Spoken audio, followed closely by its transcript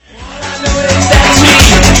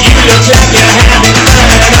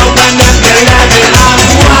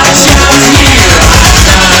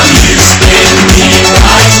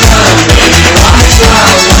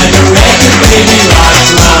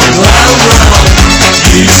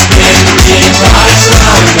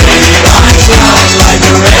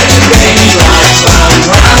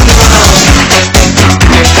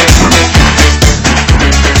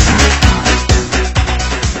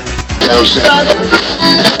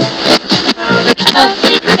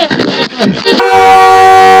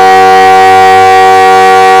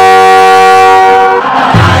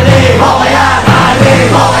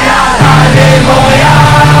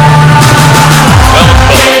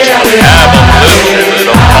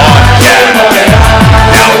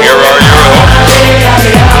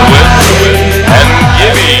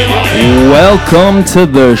Welcome to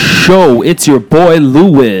the show. It's your boy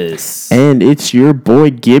Lewis. And it's your boy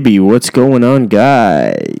Gibby. What's going on,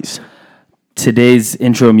 guys? Today's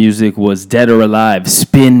intro music was Dead or Alive,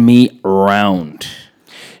 Spin Me Round.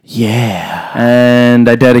 Yeah. And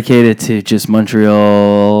I dedicate it to just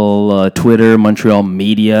Montreal Twitter, Montreal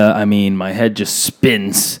media. I mean, my head just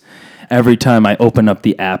spins every time I open up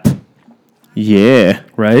the app. Yeah.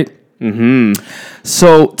 Right? Mm-hmm.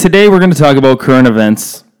 So today we're going to talk about current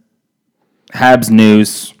events. Habs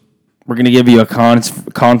news. We're going to give you a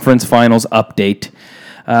conference finals update.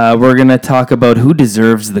 We're going to talk about who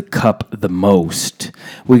deserves the cup the most.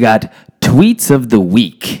 We got tweets of the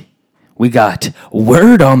week. We got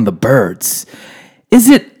word on the birds. Is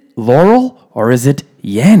it Laurel or is it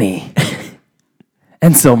Yanni?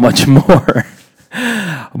 And so much more.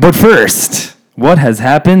 But first, what has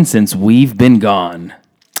happened since we've been gone?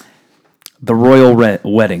 The royal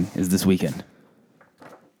wedding is this weekend.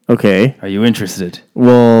 Okay. Are you interested?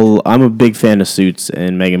 Well, I'm a big fan of Suits,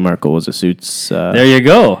 and Meghan Markle was a Suits there you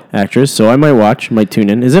go. actress, so I might tune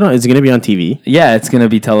in. Is it going to be on TV? Yeah, it's going to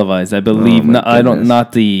be televised. I believe. Oh,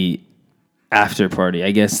 Not the after party.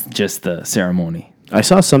 I guess just the ceremony. I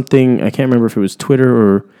saw something. I can't remember if it was Twitter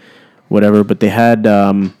or whatever, but they had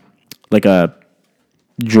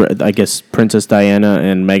I guess Princess Diana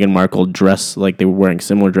and Meghan Markle dress like they were wearing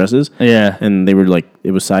similar dresses. Yeah, And they were like,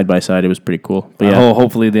 it was side by side. It was pretty cool. But yeah.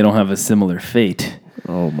 hopefully they don't have a similar fate.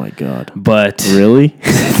 Oh my God. But Really?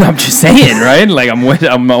 I'm just saying, right? Like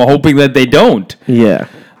I'm hoping that they don't. Yeah.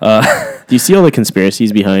 Do you see all the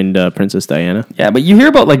conspiracies behind Princess Diana? Yeah, but you hear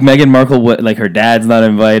about like Meghan Markle, like her dad's not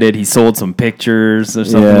invited. He sold some pictures or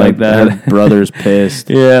something like that. Her brother's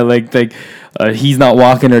pissed. Yeah, like he's not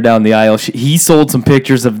walking her down the aisle. He sold some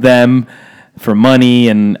pictures of them for money,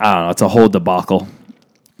 and I don't know. It's a whole debacle.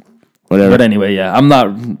 Whatever. But anyway, yeah,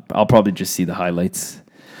 I'll probably just see the highlights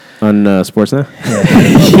On Sportsnet?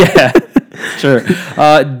 Yeah, sure.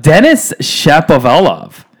 Denis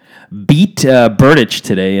Shapovalov beat Berdych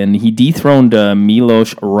today, and he dethroned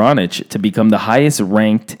Milos Raonic to become the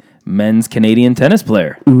highest-ranked men's Canadian tennis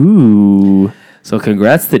player. Ooh. So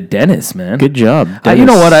congrats to Dennis, man. Good job. You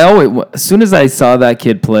know what? As soon as I saw that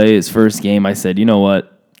kid play his first game, I said, you know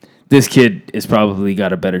what? This kid has probably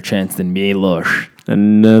got a better chance than Milos.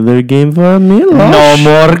 Another game for Milos. No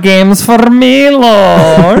more games for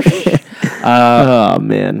Milos. Oh,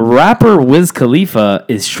 man. Rapper Wiz Khalifa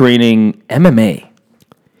is training MMA.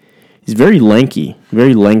 He's very lanky,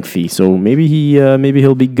 very lengthy, so maybe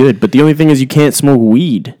he'll be good. But the only thing is you can't smoke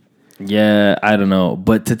weed. Yeah, I don't know.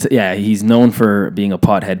 But he's known for being a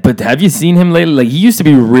pothead. But have you seen him lately? Like, he used to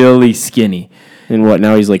be really skinny. And what,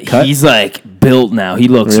 now he's like cut? He's like built now. He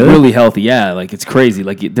looks really healthy. Yeah, like it's crazy.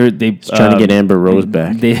 Like he's trying to get Amber Rose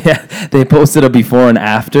back. They posted a before and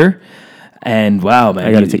after. And wow, man.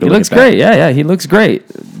 I got to take a look. He looks great. Yeah, he looks great.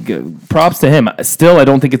 Props to him. Still, I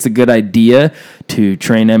don't think it's a good idea to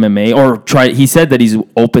train MMA or try. He said that he's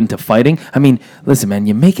open to fighting. I mean, listen, man,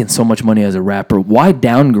 you're making so much money as a rapper. Why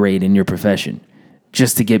downgrade in your profession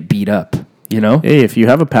just to get beat up? You know? Hey, if you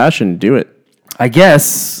have a passion, do it. I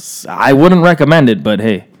guess I wouldn't recommend it, but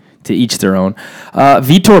hey, to each their own.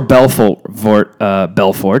 Vitor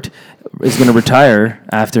Belfort is going to retire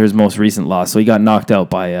after his most recent loss. So he got knocked out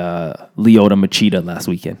by Lyoto Machida last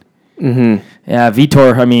weekend. Mm-hmm. Yeah,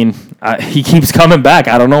 Vitor, I mean, he keeps coming back.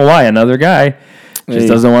 I don't know why. Another guy just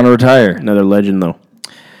doesn't want to retire. Another legend, though.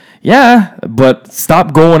 Yeah, but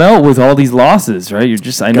stop going out with all these losses, right? Guy's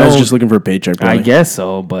just looking for a paycheck, probably. I guess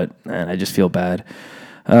so, but man, I just feel bad.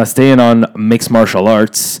 Staying on mixed martial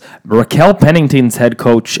arts, Raquel Pennington's head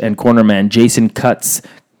coach and cornerman Jason Cutts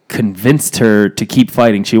convinced her to keep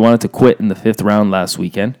fighting. She wanted to quit in the 5th round last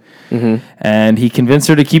weekend. Mm-hmm. And he convinced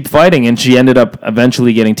her to keep fighting, and she ended up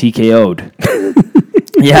eventually getting TKO'd.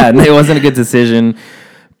 Yeah, and it wasn't a good decision.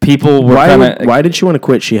 People were Why did she want to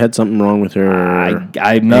quit? She had something wrong with her.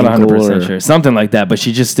 I'm not 100% sure. Something like that, but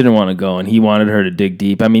she just didn't want to go, and he wanted her to dig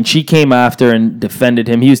deep. I mean, she came after and defended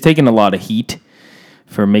him. He was taking a lot of heat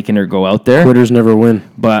for making her go out there. Quitters never win.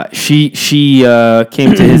 But she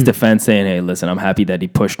came to his defense saying, hey, listen, I'm happy that he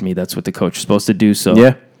pushed me. That's what the coach is supposed to do. So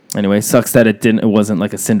yeah. Anyway, sucks that it wasn't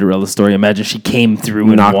like a Cinderella story. Imagine she came through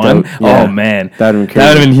and knocked won. Out. Yeah. Oh, man. That would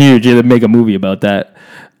have been huge. Yeah, they'd make a movie about that.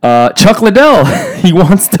 Chuck Liddell, he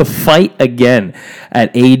wants to fight again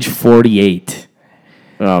at age 48.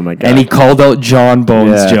 Oh my god! And he called out John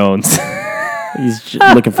Bones Yeah. Jones. He's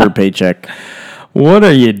just looking for a paycheck. What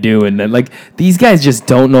are you doing? Like, these guys just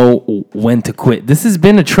don't know when to quit. This has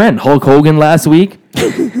been a trend. Hulk Hogan last week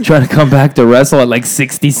trying to come back to wrestle at like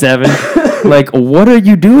 67. Like, what are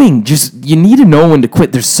you doing? You need to know when to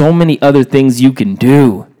quit. There's so many other things you can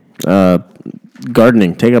do.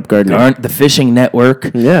 Gardening. Take up gardening. The Fishing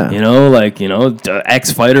Network. Yeah. The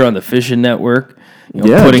X-Fighter on the Fishing Network.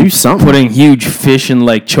 Do something. Putting huge fish in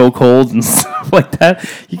like chokeholds and stuff like that.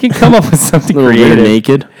 You can come up with something A little rear creative.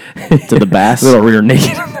 naked to the bass. Little rear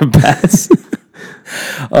naked on the bass.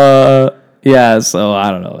 Yeah, so I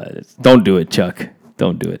don't know. Don't do it, Chuck.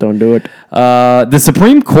 Don't do it. Don't do it. The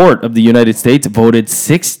Supreme Court of the United States voted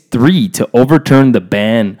 6-3 to overturn the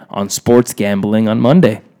ban on sports gambling on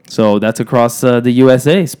Monday. So that's across the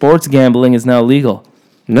USA. Sports gambling is now legal.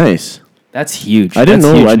 Nice. That's huge. I didn't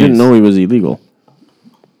That's know. huge I didn't news. know he was illegal.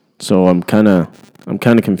 So I'm kind of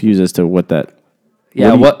confused as to what that.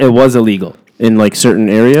 Yeah, What it was illegal. in like certain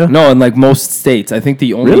area. No, in like most states. I think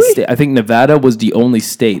the only Really? state. I think Nevada was the only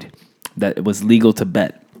state that it was legal to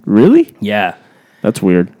bet. Really? Yeah. That's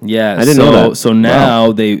weird. Yeah, I didn't know that. So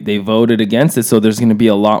now they voted against it, so there's going to be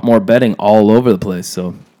a lot more betting all over the place.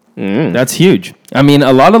 So that's huge. I mean,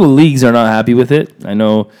 a lot of the leagues are not happy with it. I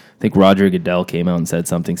think Roger Goodell came out and said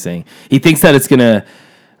something saying he thinks that it's going to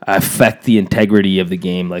affect the integrity of the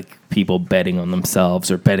game, like people betting on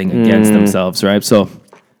themselves or betting against themselves, right? So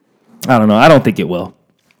I don't know. I don't think it will.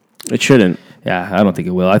 It shouldn't. Yeah, I don't think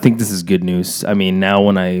it will. I think this is good news. I mean, now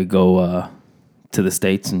when I go to the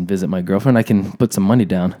States and visit my girlfriend, I can put some money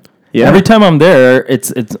down. Yeah. Every time I'm there,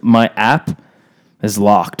 it's my app is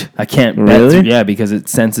locked. I can't bet. Really? Yeah, because it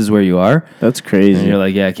senses where you are. That's And crazy. you're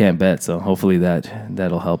like, yeah, I can't bet. So hopefully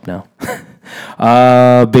that'll help now.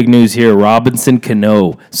 Big news here. Robinson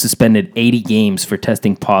Cano suspended 80 games for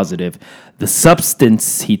testing positive. The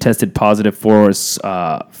substance he tested positive for was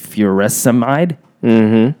furosemide.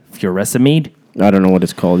 Furosemide. I don't know what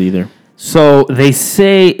it's called either. So they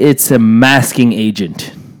say it's a masking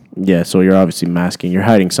agent. Yeah, so you're obviously masking. You're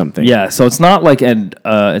hiding something. Yeah, so it's not like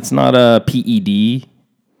it's not a PED,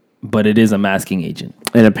 but it is a masking agent.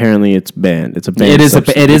 And apparently it's banned. It's a banned It is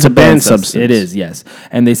substance. a It's a banned substance. substance. It is, yes.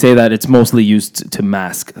 And they say that it's mostly used to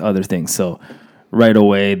mask other things. So right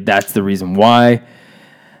away, that's the reason why.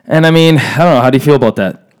 And I mean, I don't know. How do you feel about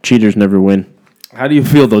that? Cheaters never win. How do you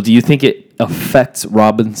feel though? Do you think it affects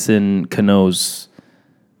Robinson Cano's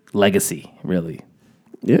legacy? Really?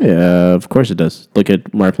 Yeah, of course it does. Look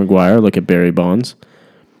at Mark McGuire. Look at Barry Bonds.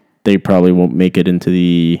 They probably won't make it into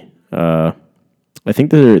the. I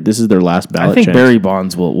think this is their last ballot. I think chance. Barry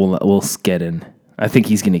Bonds will get in. I think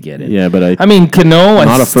he's going to get in. Yeah, but I mean, Cano. Not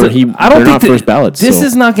I a fir- he- I don't they're think not first ballots, This so-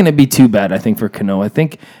 is not going to be too bad. I think for Cano, I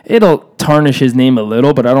think it'll tarnish his name a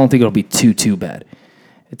little, but I don't think it'll be too bad.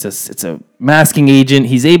 It's a masking agent.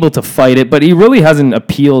 He's able to fight it, but he really hasn't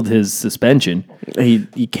appealed his suspension.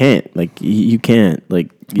 he can't. Like you can't.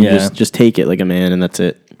 Like you Yeah. just take it like a man, and that's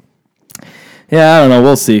it. Yeah, I don't know.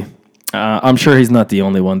 We'll see. I'm sure he's not the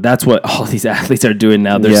only one. That's what all these athletes are doing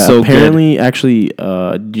now. They're so good. apparently, actually,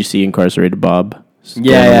 did you see Incarcerated Bob?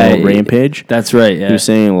 Yeah, Rampage. That's right. He Yeah. was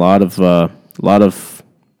saying a lot of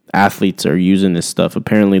athletes are using this stuff.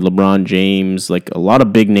 Apparently, LeBron James, like a lot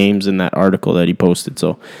of big names in that article that he posted.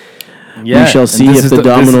 So Yeah, we shall and see this if is the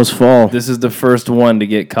dominoes fall. This is the first one to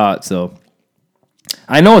get caught, so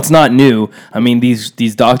I know it's not new. I mean, these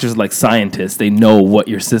doctors are like scientists. They know what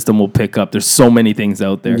your system will pick up. There's so many things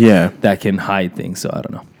out there that can hide things, so I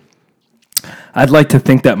don't know. I'd like to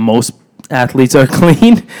think that most athletes are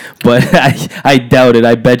clean, but I doubt it.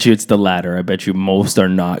 I bet you it's the latter. I bet you most are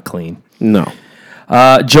not clean. No.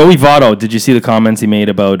 Joey Votto, did you see the comments he made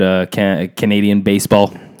about Canadian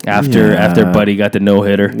baseball after Buddy got the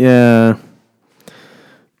no-hitter? Yeah.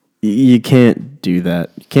 You can't do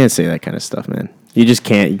that. You can't say that kind of stuff, man. You just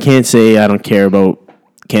can't. You can't say, I don't care about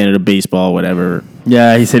Canada baseball, whatever.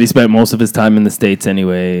 Yeah, he said he spent most of his time in the States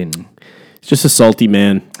anyway. And It's just a salty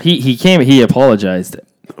man. he apologized.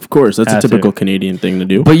 Of course, that's After. a typical Canadian thing to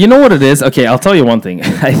do. But you know what it is? Okay, I'll tell you one thing.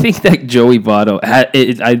 I think that Joey Votto,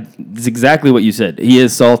 it's exactly what you said. He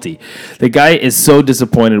is salty. The guy is so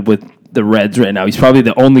disappointed with the Reds right now. He's probably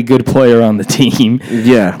the only good player on the team.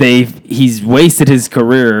 Yeah. He's wasted his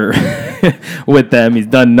career with them. He's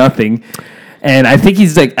done nothing. And I think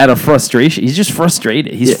he's like at a frustration. He's just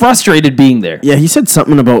frustrated. He's frustrated being there. Yeah, he said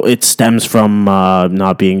something about it stems from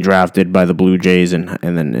not being drafted by the Blue Jays and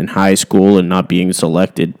then in high school and not being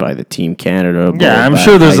selected by the Team Canada. Yeah, I'm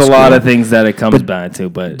sure there's a lot of things that it comes back to.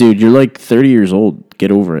 But dude, you're like 30 years old.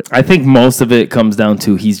 Get over it. I think most of it comes down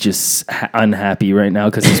to he's just unhappy right now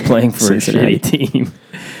because he's playing for a shitty team.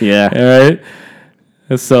 Yeah. All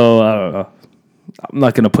right. So I don't know. I'm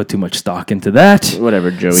not going to put too much stock into that.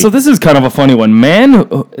 Whatever, Joey. So this is kind of a funny one.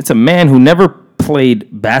 It's a man who never played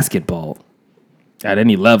basketball at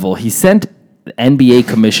any level. He sent the NBA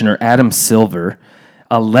commissioner Adam Silver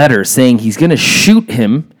a letter saying he's going to shoot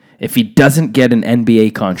him if he doesn't get an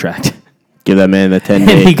NBA contract. Give that man the 10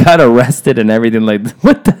 And he day. got arrested and everything. Like,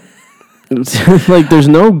 what the? Like, there's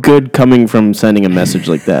no good coming from sending a message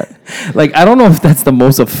like that. Like, I don't know if that's the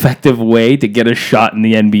most effective way to get a shot in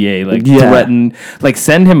the NBA. Like, threaten, like,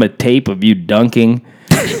 send him a tape of you dunking,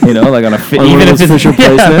 you know, like on a even if it's Fisher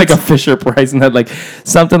Price nets? like a Fisher Price net, like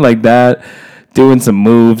something like that. Doing some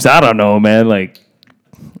moves. I don't know, man. Like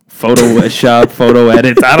Photoshop, photo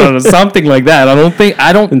edits. I don't know, something like that. I don't think.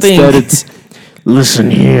 Instead, it's listen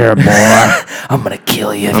here, boy. I'm gonna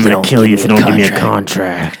kill you. I'm gonna kill you if you don't give me a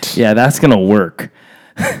contract. Yeah, that's gonna work,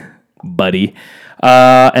 buddy.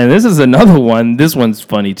 And this is another one. This one's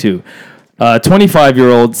funny too.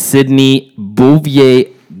 25-year-old Sydney Bouvier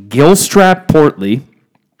Gilstrap Portley.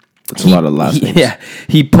 That's a lot of last names. Yeah,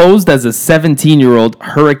 he posed as a 17-year-old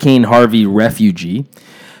Hurricane Harvey refugee,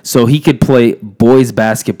 so he could play boys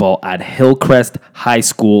basketball at Hillcrest High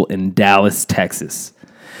School in Dallas, Texas.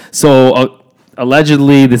 So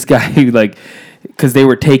allegedly, this guy, like, because they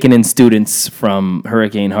were taking in students from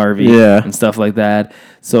Hurricane Harvey and stuff like that.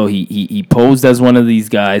 So he posed as one of these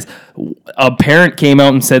guys. A parent came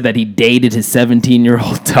out and said that he dated his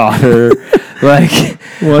 17-year-old daughter. Like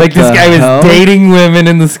this guy was dating women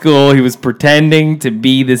in the school. He was pretending to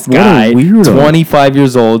be this guy, 25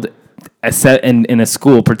 years old, in a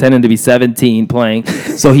school, pretending to be 17 playing.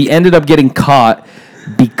 So he ended up getting caught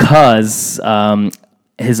because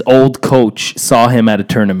his old coach saw him at a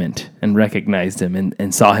tournament and recognized him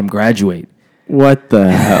and saw him graduate. What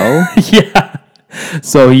the hell? Yeah.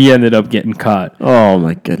 So he ended up getting caught. Oh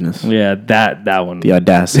my goodness. Yeah, that one. The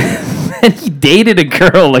audacity. And he dated a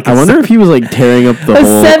girl. Like I wonder if he was like tearing up the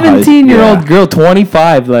whole 17-year-old girl,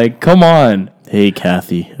 25. Like, come on. Hey,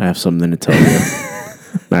 Kathy, I have something to tell you.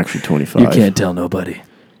 I'm actually 25. You can't tell nobody.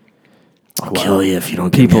 I'll kill you if you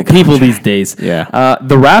don't give me a People these days. Yeah.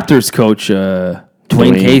 The Raptors coach,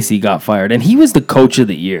 Dwayne Casey, got fired, and he was the coach of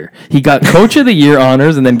the year. He got coach of the year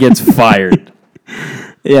honors and then gets fired.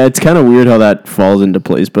 Yeah, it's kind of weird how that falls into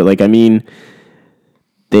place, but like, I mean,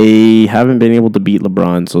 they haven't been able to beat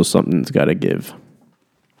LeBron, so something's got to give,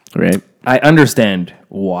 right? I understand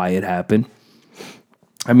why it happened.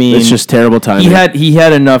 I mean, it's just terrible timing. He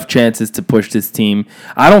had enough chances to push this team.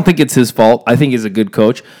 I don't think it's his fault. I think he's a good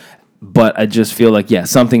coach, but I just feel like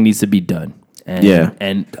something needs to be done. And,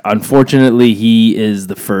 and unfortunately, he is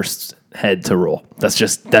the first head to roll. That's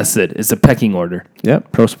it. It's a pecking order.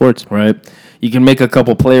 Yep, pro sports, right? You can make a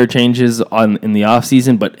couple player changes in the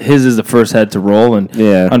offseason, but his is the first head to roll. And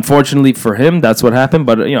unfortunately for him, that's what happened.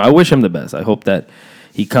 But I wish him the best. I hope that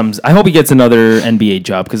he comes. I hope he gets another NBA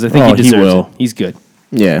job because I think he deserves it. He's good.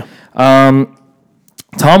 Yeah.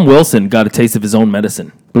 Tom Wilson got a taste of his own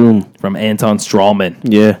medicine. Boom. From Anton Strawman.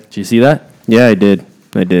 Yeah. Did you see that? Yeah, I did.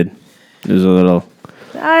 It was a little...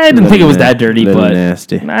 I didn't think it was that dirty, but...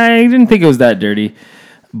 nasty. I didn't think it was that dirty.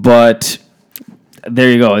 But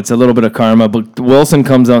there you go. It's a little bit of karma. But Wilson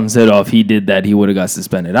comes out and said, if he did that, he would have got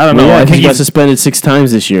suspended. I don't know. I think he got suspended 6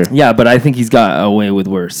 times this year. Yeah, but I think he's got away with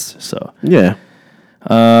worse. So yeah.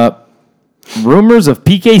 Rumors of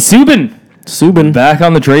PK Subban back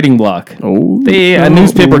on the trading block. A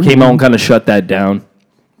newspaper came out and kind of shut that down.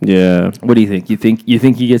 Yeah. What do you think? You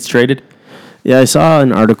think he gets traded? Yeah, I saw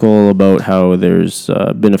an article about how there's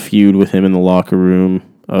been a feud with him in the locker room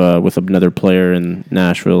with another player in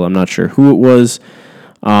Nashville. I'm not sure who it was.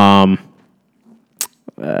 I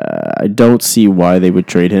don't see why they would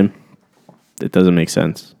trade him. It doesn't make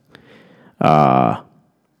sense.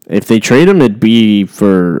 If they trade him, it'd be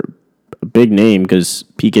for a big name because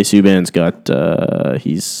PK Subban's got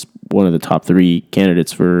he's one of the top 3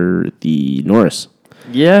 candidates for the Norris.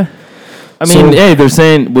 Yeah. I mean, hey, they're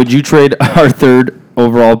saying, would you trade our 3rd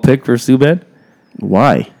overall pick for Subban?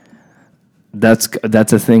 Why? That's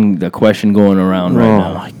a thing, the question going around right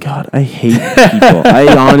now. Oh my God, I hate people. I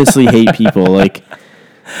honestly hate people. Like,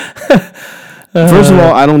 first of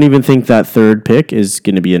all, I don't even think that 3rd pick is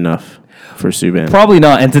going to be enough for Subban. Probably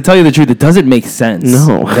not. And to tell you the truth, it doesn't make sense.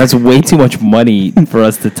 No. That's way too much money for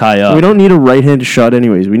us to tie up. We don't need a right-handed shot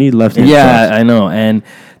anyways. We need left-handed shots. I know. And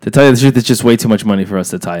to tell you the truth, it's just way too much money for us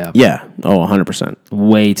to tie up. Yeah. Oh, 100%.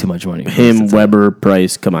 Way too much money. For us Him, to tie Weber,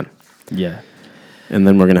 Price, come on. up. Yeah. And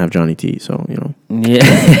then we're going to have Johnny T, so,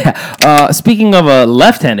 Yeah. Speaking of a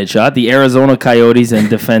left-handed shot, the Arizona Coyotes and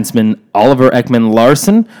defenseman Oliver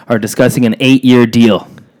Ekman-Larsson are discussing an 8-year deal.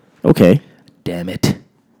 Okay. Damn it.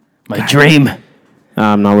 My dream.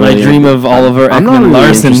 I'm not really... My dream of Oliver I'm not really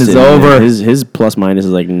Ekman-Larsson is interested in it. over. His plus-minus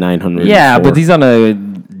is like 900. Yeah, but he's on a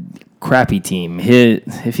crappy team.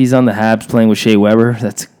 If he's on the Habs playing with Shea Weber,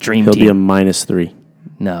 that's a dream He'll team. be a -3.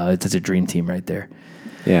 No, it's a dream team right there.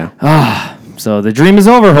 Yeah. So the dream is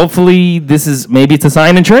over. Hopefully, maybe it's a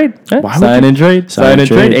sign and trade. Why would Sign you- and trade. Sign Sign and and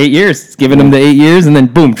trade. trade. 8 years. It's giving him the 8 years, and then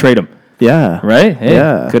boom, trade him. Yeah. Right? Hey,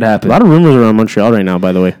 Yeah. could happen. A lot of rumors around Montreal right now,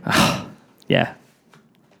 by the way. Yeah.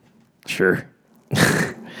 Sure.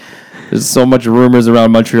 There's so much rumors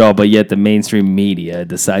around Montreal, but yet the mainstream media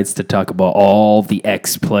decides to talk about all the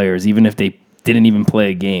ex-players, even if they didn't even play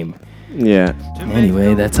a game. Yeah.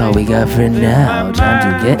 Anyway, that's all we got for now.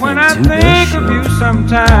 Time to get when I into the think of you show.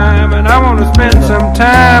 sometime, and I want to spend some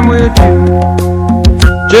time with you.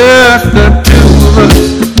 Just the two of us.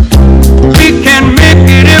 We can make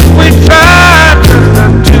it if we try.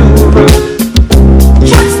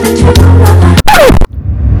 Just the two of us.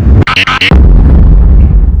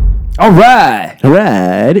 All right. All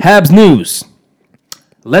right. Habs news.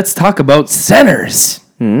 Let's talk about centers.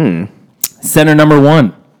 Center number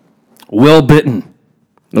 1, Will Bitton.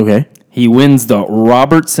 Okay. He wins the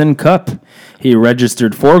Robertson Cup. He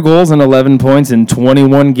registered 4 goals and 11 points in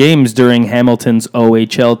 21 games during Hamilton's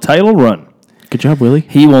OHL title run. Good job, Willie.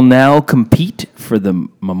 He will now compete for the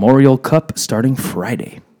Memorial Cup starting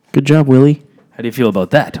Friday. Good job, Willie. How do you feel about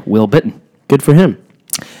that, Will Bitton? Good for him.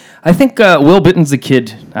 I think Will Bitton's a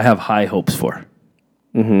kid I have high hopes for.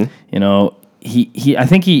 Mm-hmm. You know, I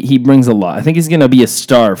think he brings a lot. I think he's going to be a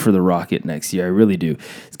star for the Rocket next year. I really do.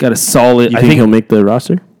 He's got a solid. You I think think he'll make the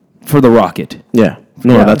roster? for the Rocket. Yeah.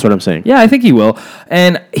 No, Yeah. that's what I'm saying. Yeah, I think he will.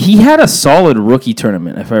 And he had a solid rookie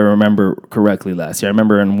tournament, if I remember correctly, last year. I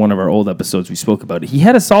remember in one of our old episodes we spoke about it. He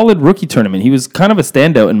had a solid rookie tournament. He was kind of a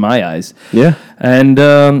standout in my eyes. Yeah. And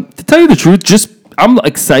to tell you the truth, I'm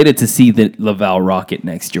excited to see the Laval Rocket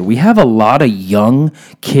next year. We have a lot of young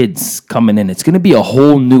kids coming in. It's going to be a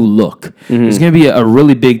whole new look. There's going to be a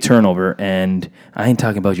really big turnover. And I ain't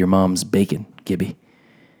talking about your mom's bacon, Gibby.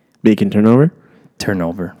 Bacon turnover?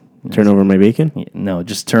 Turnover. Turn over my bacon? No,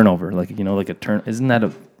 just turnover. Like a turn. Isn't that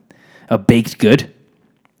a baked good?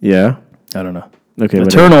 Yeah. I don't know. Okay. A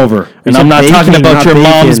whatever. turnover. And said I'm not talking baking, about not your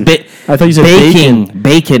mom's bacon. I thought you said bacon.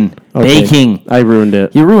 Bacon. Okay. Baking. I ruined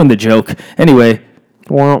it. You ruined the joke. Anyway,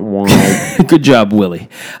 Wah, wah. good job, Willie.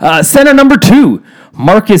 Center number 2,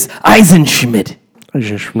 Marcus Eisenschmidt.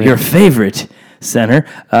 Your favorite center.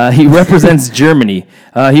 He represents Germany.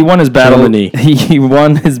 He won his battle. Germany. He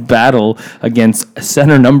won his battle against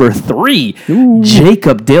center number 3,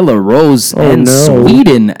 Jacob De La Rose, and no.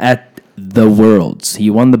 Sweden at the Worlds. He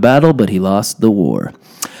won the battle, but he lost the war.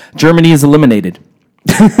 Germany is eliminated,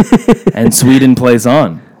 and Sweden plays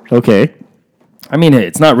on. Okay. I mean,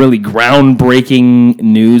 it's not really groundbreaking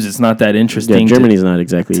news. It's not that Yeah, interesting. Germany's not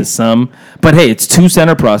exactly. to some. But hey, it's 2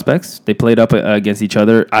 center prospects. They played up against each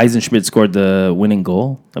other. Eisenschmidt scored the winning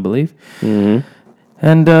goal, I believe. Mm-hmm.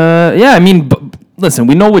 And yeah, I mean, listen,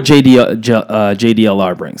 we know what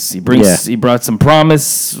JDLR brings. He brought some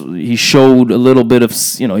promise. He showed a little bit of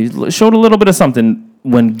something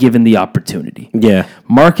when given the opportunity. Yeah.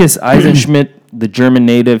 Marcus Eisenschmidt, the German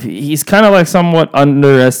native, he's kind of like somewhat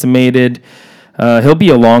underestimated. He'll be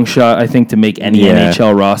a long shot, I think, to make any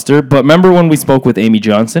NHL roster. But remember when we spoke with Amy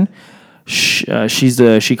Johnson? She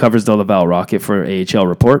covers the Laval Rocket for AHL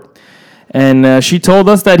Report. And she told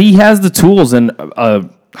us that he has the tools and a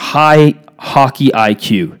high hockey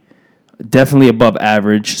IQ. Definitely above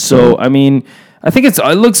average. So, I mean, I think it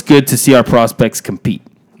looks good to see our prospects compete.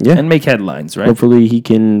 Yeah. And make headlines, right? Hopefully he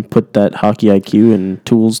can put that hockey IQ and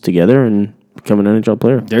tools together and become an NHL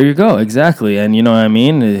player. There you go. Exactly. And you know what I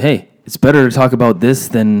mean? Hey, it's better to talk about this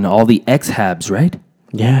than all the ex-Habs, right?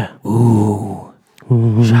 Yeah.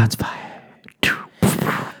 Shots fired.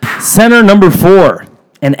 Center number 4,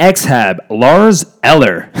 an ex-Hab, Lars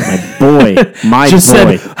Eller. My boy. My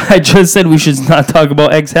boy. I just said we should not talk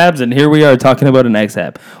about ex-Habs, and here we are talking about an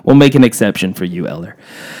ex-Hab. We'll make an exception for you, Eller.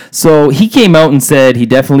 So he came out and said he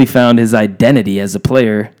definitely found his identity as a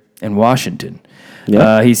player in Washington.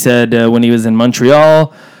 Yeah. He said when he was in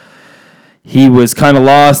Montreal, he was kind of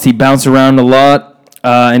lost. He bounced around a lot,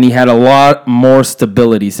 and he had a lot more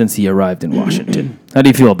stability since he arrived in Washington. How do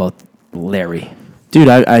you feel about Larry. Dude,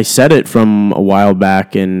 I said it from a while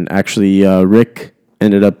back, and actually Rick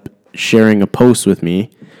ended up sharing a post with me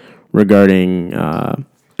regarding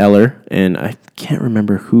Eller, and I can't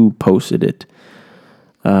remember who posted it.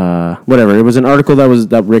 Whatever. It was an article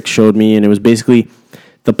that Rick showed me, and it was basically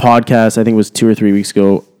the podcast, I think it was 2 or 3 weeks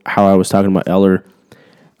ago, how I was talking about Eller.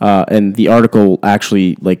 And the article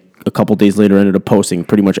actually, like, a couple days later ended up posting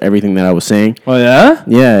pretty much everything that I was saying. Oh, yeah?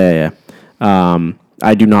 Yeah.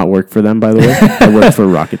 I do not work for them, by the way. I work for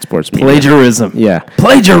Rocket Sports Media. Plagiarism. Yeah.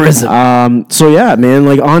 Plagiarism. So, yeah, man,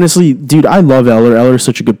 like, honestly, dude, I love Eller. Eller's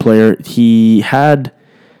such a good player.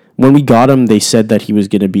 When we got him, they said that he was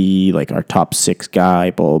going to be, like, our top 6 guy,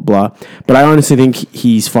 blah, blah, blah. But I honestly think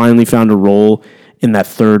he's finally found a role in that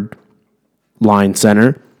third line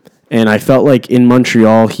center. And I felt like in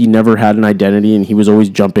Montreal, he never had an identity, and he was always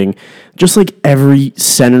jumping, just like every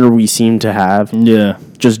center we seem to have. Yeah.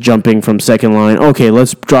 Just jumping from second line. Okay,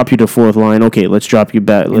 let's drop you to fourth line. Okay, let's drop you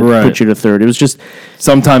back. Let's put you to third. It was just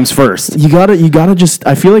sometimes first. You gotta just.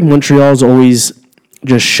 I feel like Montreal's always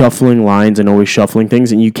just shuffling lines and always shuffling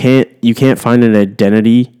things, and you can't find an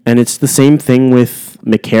identity. And it's the same thing with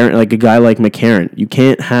McCarron, like a guy like McCarron. You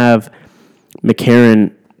can't have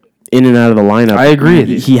McCarron in and out of the lineup. I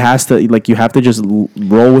agree. He has to, like, you have to just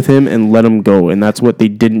roll with him and let him go, and that's what they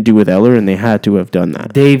didn't do with Eller, and they had to have done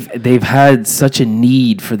that. They've had such a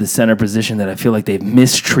need for the center position that I feel like they've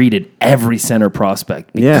mistreated every center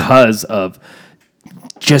prospect because of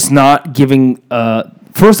just not giving.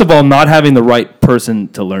 First of all, not having the right person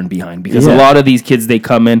to learn behind, because a lot of these kids, they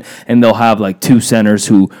come in and they'll have like 2 centers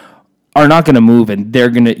who are not going to move, and you're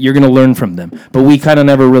going to learn from them. But we kind of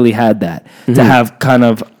never really had that, to have kind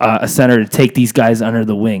of a center to take these guys under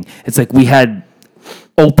the wing. It's like we had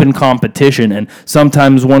open competition, and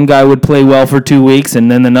sometimes one guy would play well for 2 weeks,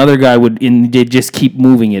 and then another guy they'd just keep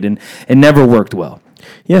moving it, and it never worked well.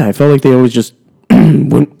 Yeah, I felt like they always just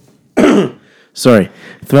went. Sorry,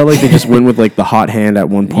 I felt like they just went with like the hot hand at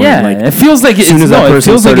one point. Yeah, like, it feels like that's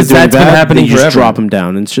been happening forever. Just drop them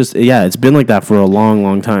down. It's just it's been like that for a long,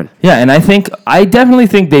 long time. Yeah, and I definitely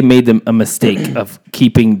think they made a mistake of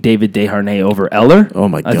keeping David Desharnais over Eller. Oh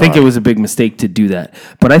my God. I think it was a big mistake to do that.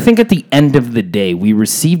 But I think at the end of the day, we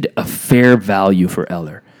received a fair value for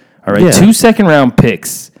Eller. All right, 2 second-round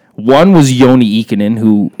picks. One was Joni Ikonen,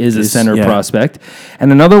 who is a center prospect,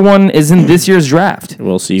 and another one is in this year's draft.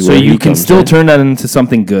 We'll see. So you can still turn that into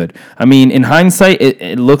something good. I mean, in hindsight,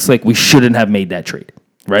 it looks like we shouldn't have made that trade,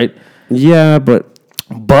 right? Yeah, but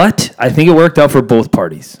I think it worked out for both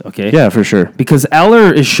parties. Okay. Yeah, for sure. Because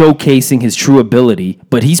Eller is showcasing his true ability,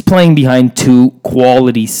 but he's playing behind 2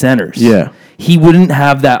 quality centers. Yeah. He wouldn't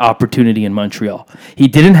have that opportunity in Montreal. He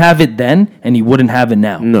didn't have it then, and he wouldn't have it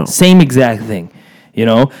now. No. Same exact thing. You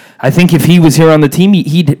know, I think if he was here on the team,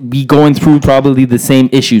 he'd be going through probably the same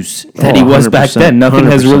issues that he was back then. Nothing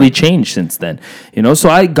 100%. has really changed since then. You know,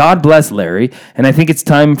 so God bless Larry, and I think it's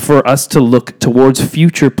time for us to look towards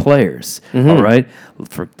future players. All right,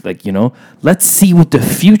 let's see what the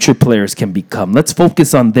future players can become. Let's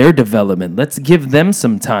focus on their development. Let's give them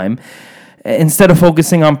some time, instead of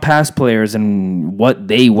focusing on past players and what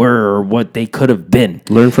they were or what they could have been.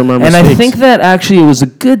 Learn from our mistakes. And I think that actually it was a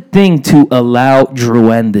good thing to allow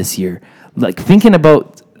Drouin this year. Like, thinking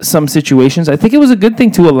about some situations, I think it was a good thing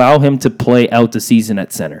to allow him to play out the season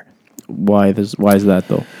at center. Why is that,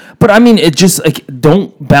 though? But, I mean, it just, like,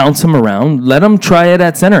 don't bounce him around. Let him try it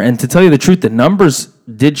at center. And to tell you the truth, the numbers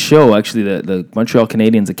did show, actually, the Montreal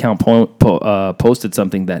Canadiens account posted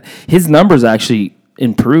something that his numbers actually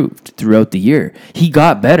improved throughout the year. He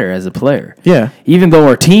got better as a player. Yeah. Even though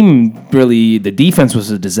our team really, the defense was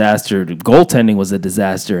a disaster, the goaltending was a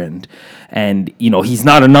disaster, and you know, he's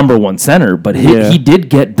not a number 1 center, but he did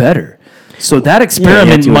get better. So that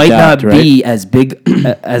experiment might not be as big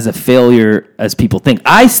as a failure as people think.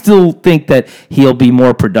 I still think that he'll be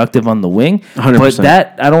more productive on the wing, 100%. but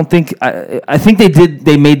that I don't think. I think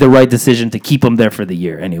they made the right decision to keep him there for the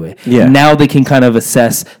year anyway. Yeah. Now they can kind of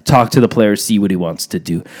assess, talk to the player, see what he wants to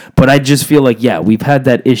do. But I just feel like we've had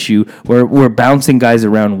that issue where we're bouncing guys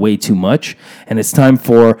around way too much, and it's time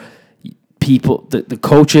for people, the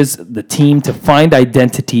coaches, the team, to find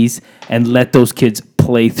identities and let those kids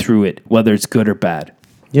play through it, whether it's good or bad.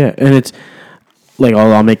 Yeah, and it's like,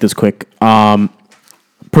 I'll make this quick.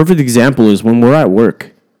 Perfect example is when we're at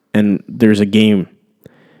work and there's a game,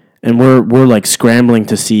 and we're like scrambling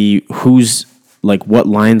to see who's like what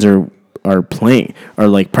lines are playing or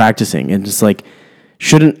like practicing, and just like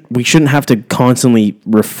we shouldn't have to constantly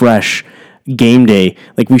refresh game day.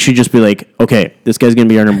 Like, we should just be like, okay, this guy's gonna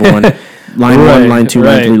be our number 1. Line 1, line 2,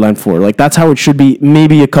 line 3, line 4. Like, that's how it should be.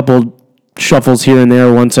 Maybe a couple shuffles here and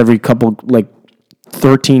there once every couple, like,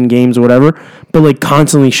 13 games or whatever. But like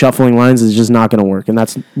constantly shuffling lines is just not going to work, and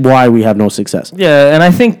that's why we have no success. Yeah, and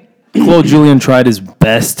I think Claude Julien tried his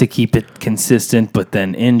best to keep it consistent, but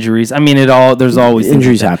then injuries. I mean, there's always things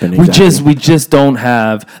Injuries like that. happen, exactly. We just don't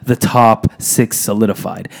have the top 6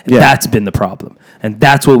 solidified. And Yeah. that's been the problem, and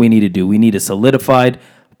that's what we need to do. We need a solidified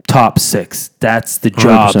top 6. That's the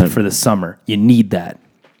job 100%. for the summer. You need that,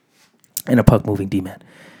 and a puck moving D-man,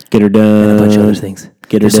 Get her done. and a bunch of other things.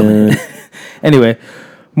 Get her There's so many. done. Anyway,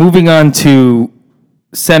 moving on to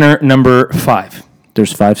center number 5.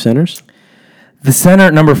 There's 5 centers. The center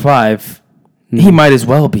at number 5, he might as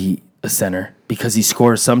well be a center because he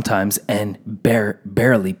scores sometimes and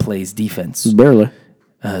barely plays defense. Barely.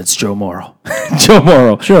 It's Joe Morrow. Joe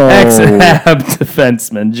Morrow. Joe. Ex-Hab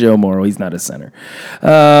defenseman Joe Morrow. He's not a center.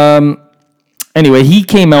 Anyway, he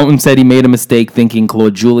came out and said he made a mistake thinking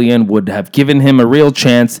Claude Julien would have given him a real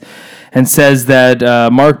chance and says that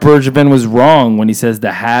Marc Bergevin was wrong when he says the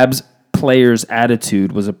Habs player's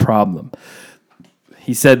attitude was a problem.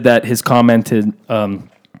 He said that his comments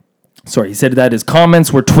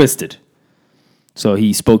were twisted. So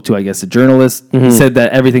he spoke to, I guess, a journalist. He said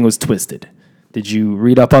that everything was twisted. Did you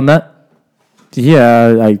read up on that?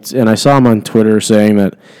 Yeah, I saw him on Twitter saying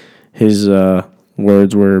that his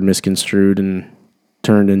words were misconstrued and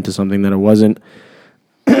turned into something that it wasn't.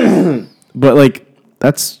 But like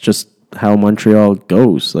that's just how Montreal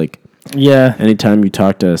goes. Like Yeah. anytime you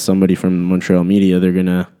talk to somebody from Montreal media, they're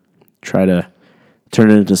gonna try to turn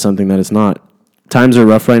it into something that it's not. Times are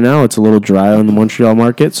rough right now. It's a little dry on the Montreal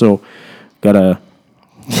market, so gotta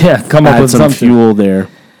Yeah, come up add with some something. fuel there.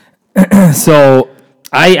 So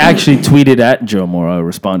I actually tweeted at Joe Morrow. I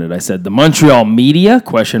responded. I said, the Montreal media, ?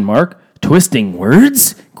 Twisting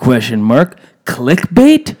words, ?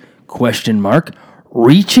 Clickbait, ?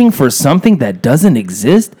 Reaching for something that doesn't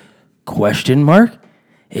exist, ?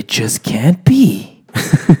 It just can't be.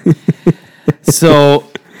 So,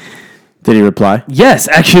 Did he reply? yes,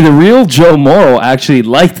 actually, the real Joe Morrow actually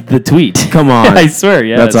liked the tweet. Come on. I swear,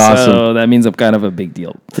 yeah. That's awesome. So that means I'm kind of a big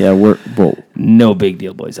deal. Yeah, No big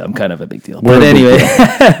deal, boys. I'm kind of a big deal. We're But a big anyway.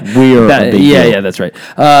 we are a big deal. Yeah, that's right.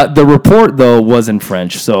 The report, though, was in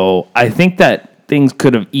French, so I think that things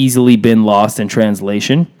could have easily been lost in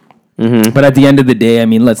translation. But at the end of the day, I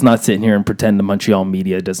mean, let's not sit here and pretend the Montreal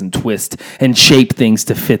media doesn't twist and shape things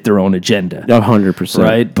to fit their own agenda, 100%.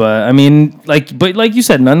 right? But I mean, like you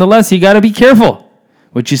said, nonetheless, you got to be careful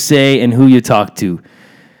what you say and who you talk to,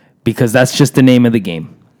 because that's just the name of the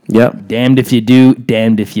game. Yep. Damned if you do,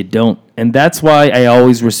 damned if you don't. And that's why I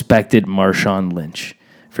always respected Marshawn Lynch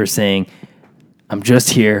for saying, I'm just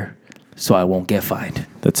here so I won't get fined.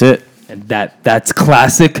 That's it. And that's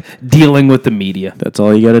classic dealing with the media. That's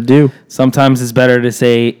all you got to do. Sometimes it's better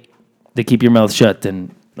to keep your mouth shut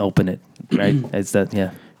than open it, right? It's that,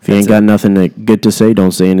 yeah. If you ain't got nothing good to say,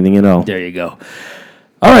 don't say anything at all. There you go.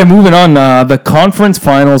 All right, moving on. The conference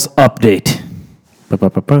finals update.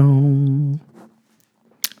 Ba-ba-ba-boom.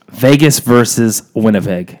 Vegas versus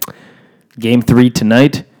Winnipeg. Game 3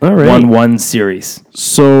 tonight. All right. 1-1 series.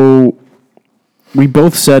 So we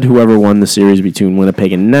both said whoever won the series between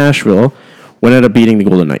Winnipeg and Nashville would end up beating the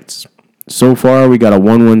Golden Knights. So far, we got a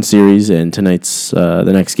 1-1 series, and tonight's the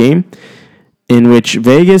next game, in which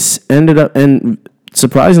Vegas ended up, and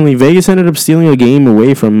surprisingly, Vegas ended up stealing a game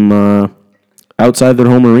away from outside their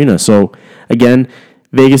home arena. So again,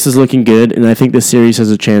 Vegas is looking good, and I think this series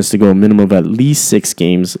has a chance to go a minimum of at least 6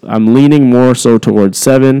 games. I'm leaning more so towards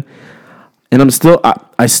 7, and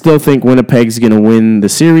I still think Winnipeg's going to win the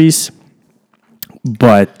series.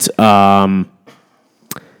 But I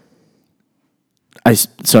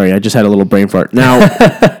just had a little brain fart. Now,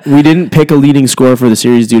 we didn't pick a leading scorer for the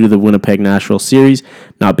series due to the Winnipeg-Nashville series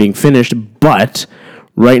not being finished, but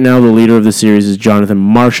right now the leader of the series is Jonathan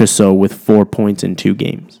Marchessault with 4 points in 2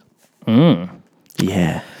 games.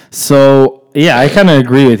 Yeah. So, yeah, I kind of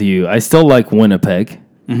agree with you. I still like Winnipeg.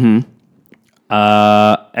 Mm-hmm.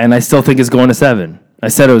 And I still think it's going to 7. I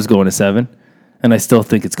said it was going to 7, and I still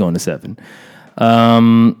think it's going to 7.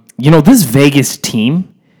 This Vegas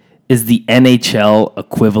team is the NHL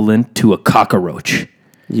equivalent to a cockroach.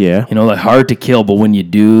 Yeah. Like hard to kill, but when you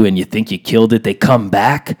do and you think you killed it, they come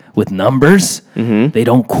back with numbers. Mm-hmm. They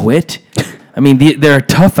don't quit. I mean, they're a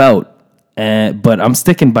tough out, but I'm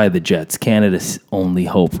sticking by the Jets. Canada's only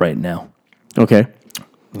hope right now. Okay.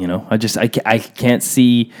 I can't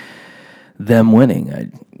see them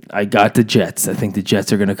winning. I got the Jets. I think the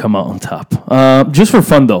Jets are going to come out on top. Just for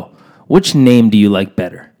fun, though, which name do you like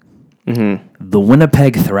better? Mm-hmm. The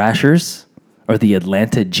Winnipeg Thrashers or the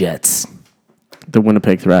Atlanta Jets? The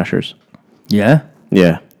Winnipeg Thrashers. Yeah?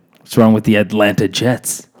 Yeah. What's wrong with the Atlanta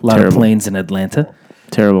Jets? A lot of Terrible. planes in Atlanta.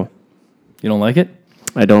 Terrible. You don't like it?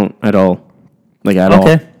 I don't at all. Like at all.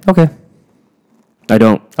 Okay. I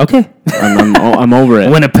don't. Okay. I'm over it.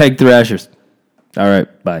 Winnipeg Thrashers. All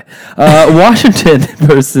right. Bye. Washington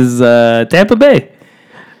versus Tampa Bay.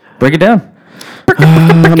 Break it down.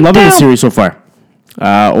 I'm loving the series so far.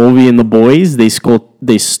 Ovi and the boys, they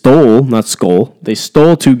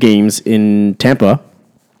stole 2 games in Tampa.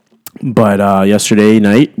 But yesterday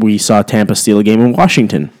night, we saw Tampa steal a game in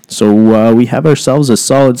Washington. So we have ourselves a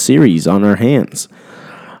solid series on our hands.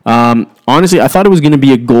 Honestly, I thought it was going to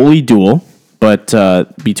be a goalie duel, but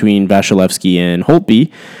between Vasilevsky and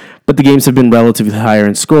Holtby. But the games have been relatively higher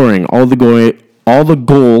in scoring. All the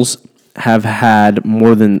goals have had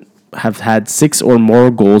 6 or more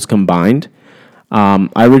goals combined.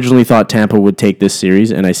 I originally thought Tampa would take this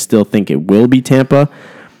series, and I still think it will be Tampa,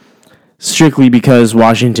 strictly because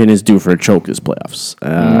Washington is due for a choke this playoffs.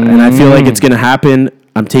 And I feel like it's going to happen.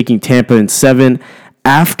 I'm taking Tampa in 7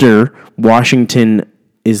 after Washington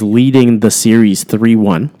is leading the series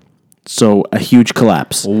 3-1. So a huge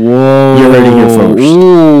collapse. Whoa. You heard it here first.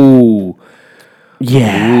 Ooh.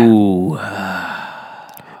 Yeah. Ooh.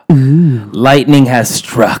 Lightning has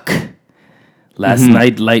struck. Last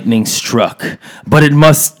night, lightning struck. But it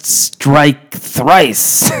must strike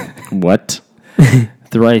thrice. What?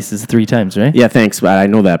 Thrice is 3 times, right? Yeah, thanks. But I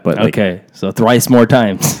know that. But Okay, so thrice more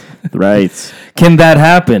times. Right. Can that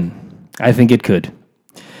happen? I think it could.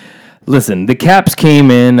 Listen, the Caps came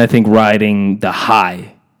in, I think, riding the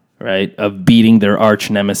high, right, of beating their arch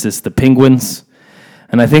nemesis, the Penguins.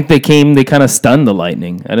 And I think they kind of stunned the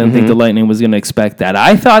Lightning. I didn't think the Lightning was going to expect that.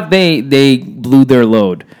 I thought they blew their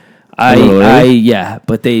load. Yeah,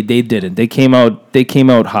 but they didn't. They came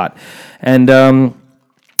out hot. And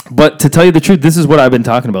but to tell you the truth, this is what I've been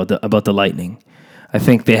talking about the Lightning. I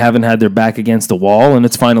think they haven't had their back against the wall, and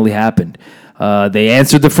it's finally happened. They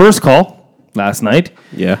answered the first call last night.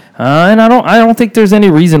 Yeah. And I don't think there's any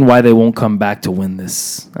reason why they won't come back to win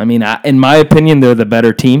this. I mean, in my opinion, they're the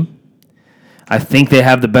better team. I think they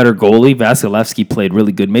have the better goalie. Vasilevsky played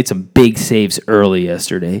really good, made some big saves early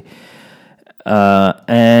yesterday.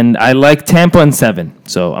 And I like Tampa in 7.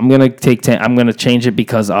 So I'm gonna take I'm gonna change it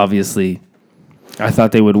because obviously I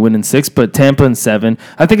thought they would win in 6, but Tampa in 7.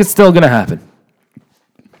 I think it's still gonna happen.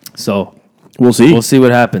 So We'll see. We'll see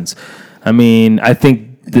what happens. I mean, I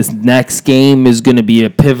think this next game is going to be a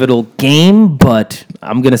pivotal game, but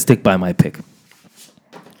I'm going to stick by my pick.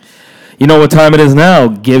 You know what time it is now,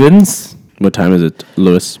 Gibbons? What time is it,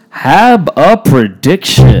 Lewis? Have a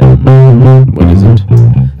prediction. What is it?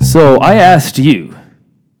 So I asked you,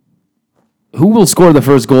 who will score the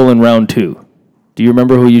first goal in round 2? Do you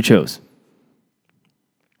remember who you chose?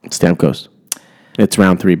 Stamkos. It's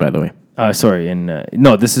round 3, by the way. Sorry,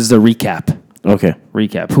 no, this is the recap. Okay.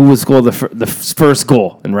 Recap. Who will score the first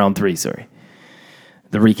goal in round 3? Sorry.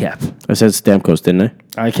 The recap. I said Stamkos, didn't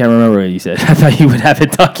I? I can't remember what you said. I thought you would have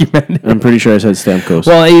it documented. I'm pretty sure I said Stamkos.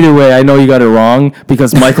 Well, either way, I know you got it wrong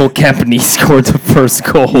because Michael Kempny scored the first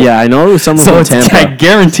goal. yeah, I know it was someone So from Tampa. I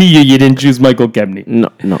guarantee you didn't choose Michael Kempny.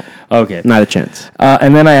 No. Okay. Not a chance.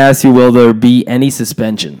 And then I asked you, will there be any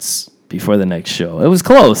suspensions before the next show? It was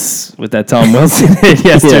close with that Tom Wilson hit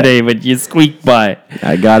yesterday, but you squeaked by.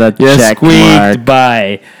 I got a You check squeaked mark.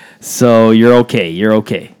 by. So you're okay. You're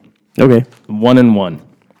okay. Okay. 1-1.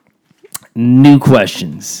 New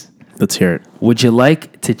questions. Let's hear it. Would you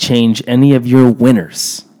like to change any of your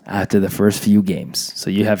winners after the first few games? So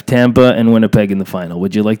you have Tampa and Winnipeg in the final.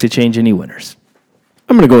 Would you like to change any winners?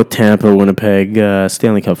 I'm going to go with Tampa, Winnipeg,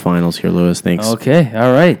 Stanley Cup Finals here, Lewis. Thanks. Okay,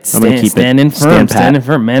 all right. I'm gonna keep it. Standing firm. Stand pat. Standing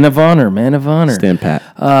firm. Man of honor. Stand pat.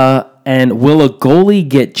 And will a goalie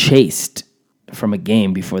get chased from a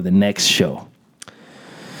game before the next show?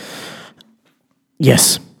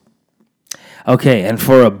 Yes. Okay, and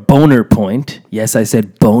for a boner point, yes, I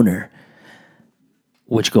said boner.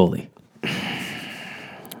 Which goalie?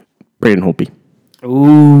 Braden Holtby.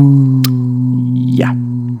 Ooh. Yeah.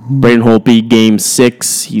 Braden Holtby, game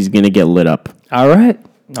 6, he's going to get lit up. All right.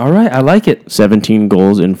 I like it. 17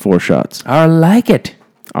 goals in 4 shots. I like it.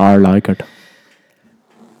 I like it.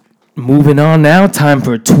 Moving on now, time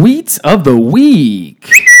for tweets of the week.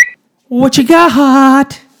 What you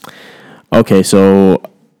got? Okay, so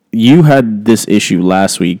you had this issue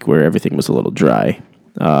last week where everything was a little dry.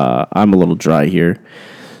 I'm a little dry here.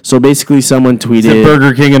 So basically someone tweeted... Is it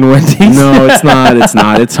Burger King and Wendy's? No, it's not. It's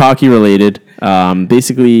not. It's hockey related.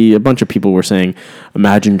 Basically, a bunch of people were saying,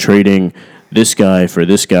 imagine trading this guy for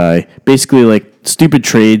this guy. Basically, like, stupid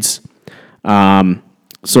trades.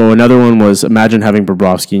 So another one was, imagine having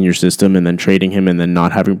Bobrovsky in your system and then trading him and then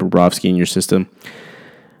not having Bobrovsky in your system.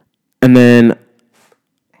 And then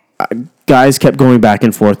guys kept going back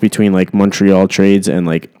and forth between, like, Montreal trades and,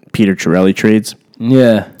 like, Peter Chiarelli trades.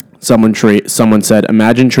 Yeah. Someone said,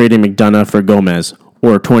 imagine trading McDonough for Gomez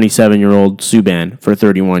or 27-year-old Subban for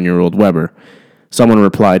 31-year-old Weber. Someone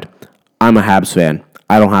replied, I'm a Habs fan.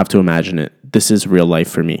 I don't have to imagine it. This is real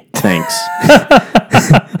life for me. Thanks.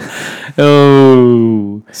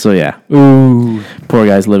 Oh. So, yeah. Ooh. Poor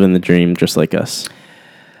guys living the dream just like us.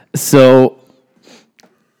 So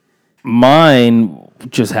mine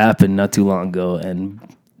just happened not too long ago, and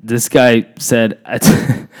this guy said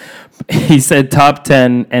he said top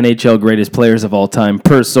 10 NHL greatest players of all time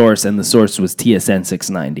per source, and the source was TSN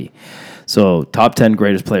 690. So top 10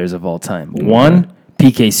 greatest players of all time. 1,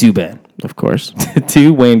 PK Subban. Of course.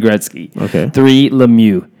 2, Wayne Gretzky. Okay. 3,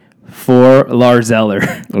 Lemieux. 4, Lars Eller.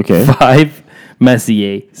 Okay. 5,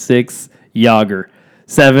 Messier. 6, Yager.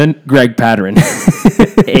 7, Greg Patterin.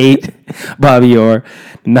 8, Bobby Orr.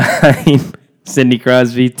 9, Sidney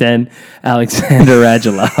Crosby. 10, Alexander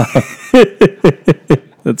Radulov.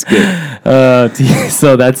 That's good.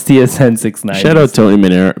 So that's TSN 690. Shout out Tony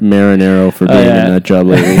Marinaro for being in that job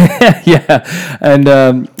lately. Yeah,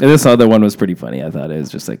 and this other one was pretty funny. I thought it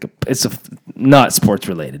was just like it's not sports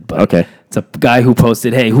related, but Okay. it's a guy who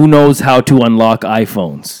posted, "Hey, who knows how to unlock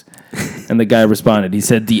iPhones?" And the guy responded. He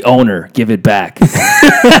said, "The owner, give it back."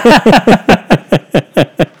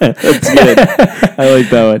 That's good. I like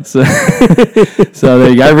that one. So there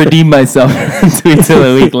you go. I redeemed myself from tweets of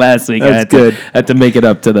the week last week. That's I had good. had to make it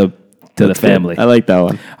up to the family. I like that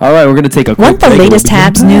one. All right, we're gonna take a quick Want the break. latest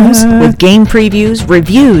We'll be Habs news with game previews,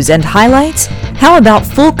 reviews, and highlights? How about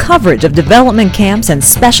full coverage of development camps and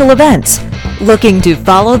special events? Looking to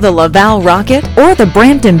follow the Laval Rocket or the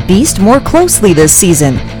Brampton Beast more closely this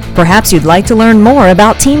season? Perhaps you'd like to learn more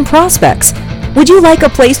about team prospects. Would you like a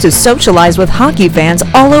place to socialize with hockey fans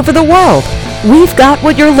all over the world? We've got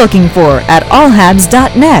what you're looking for at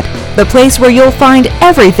allhabs.net, the place where you'll find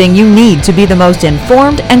everything you need to be the most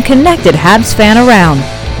informed and connected Habs fan around.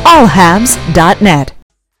 allhabs.net.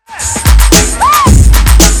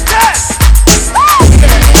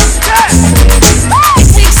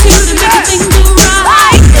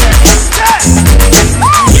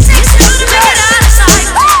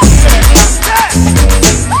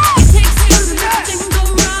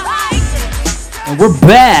 We're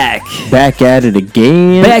back. Back at it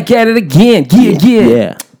again. Back at it again. Yeah, yeah.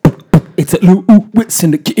 Yeah. It's a Lou Wits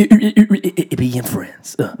and the Gibby and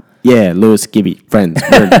friends. Yeah, Lewis, Gibby, friends.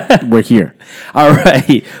 We're here. All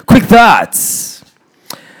right. Quick thoughts.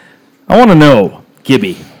 I want to know,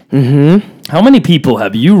 Gibby. How many people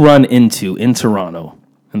have you run into in Toronto,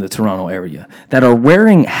 in the Toronto area, that are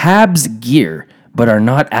wearing Habs gear but are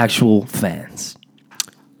not actual fans?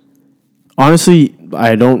 Honestly,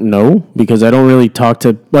 I don't know because I don't really talk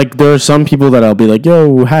to, like, there are some people that I'll be like,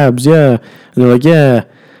 yo, Habs, yeah. And they're like, yeah.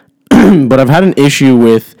 But I've had an issue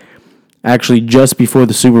with actually just before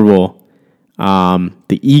the Super Bowl,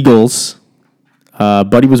 the Eagles.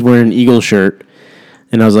 Buddy was wearing an Eagles shirt,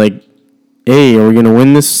 and I was like, hey, are we going to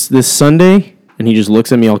win this Sunday? And he just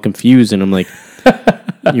looks at me all confused, and I'm like,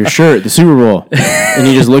 your shirt, the Super Bowl. And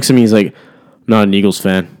he just looks at me, he's like, I'm not an Eagles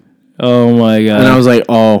fan. Oh, my God. And I was like,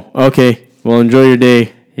 oh, okay. Well, enjoy your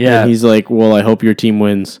day. Yeah. And he's like, well, I hope your team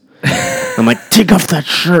wins. I'm like, take off that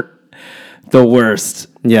shirt. The worst.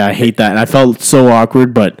 Yeah, I hate that. And I felt so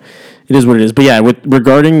awkward, but it is what it is. But yeah,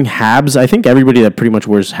 regarding Habs, I think everybody that pretty much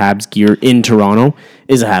wears Habs gear in Toronto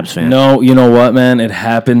is a Habs fan. No, you know what, man? It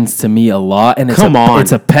happens to me a lot, and it's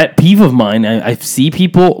it's a pet peeve of mine. I see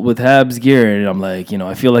people with Habs gear, and I'm like,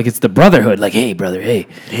 I feel like it's the brotherhood. Like, hey, brother, hey,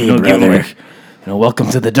 brother. Welcome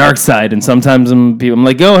to the dark side. And sometimes I'm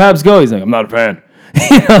like, go Habs, go. He's like, I'm not a fan.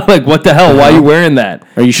 Like, what the hell? Why are you wearing that?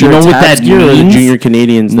 Are you sure you know it's what Habs that gear or the means? Junior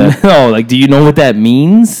Canadians? That No, like, do you know what that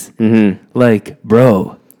means? Mm-hmm. Like,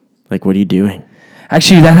 bro. Like, what are you doing?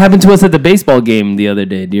 Actually, that happened to us at the baseball game the other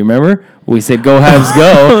day. Do you remember? We said, go Habs,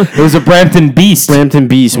 go. It was a Brampton Beast. Brampton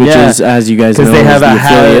Beast, which is, as you guys know, because they have the a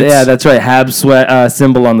affiliates. yeah, that's right, Habs sweat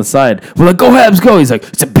symbol on the side. We're like, go Habs, go. He's like,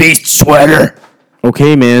 it's a Beast sweater.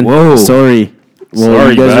 Okay, man. Whoa. Sorry. Well,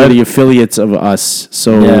 Sorry, you guys bud. are the affiliates of us,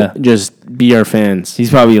 so Yeah. just be our fans. He's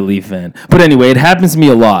probably a Leaf fan. But anyway, it happens to me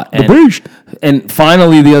a lot. And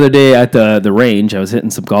finally, the other day at the range, I was hitting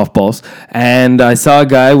some golf balls, and I saw a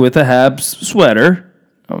guy with a Habs sweater.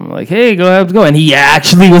 I'm like, hey, go Habs, go. And he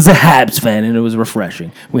actually was a Habs fan, and it was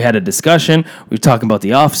refreshing. We had a discussion. We were talking about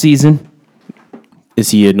the off season.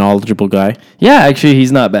 Is he a knowledgeable guy? Yeah, actually,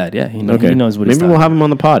 he's not bad. Yeah, he knows what he's Maybe talking we'll have him on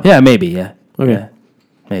the pod. Yeah, maybe, yeah. Okay. Yeah,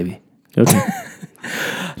 maybe. Okay.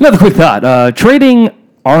 Another quick thought. Trading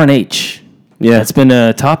RNH. Yeah. That's been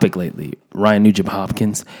a topic lately. Ryan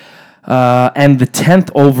Nugent-Hopkins. And the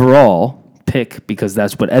 10th overall pick, because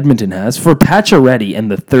that's what Edmonton has, for Pacioretty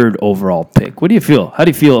and the 3rd overall pick. What do you feel? How do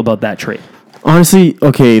you feel about that trade? Honestly,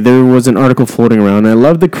 okay, there was an article floating around. I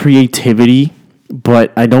love the creativity,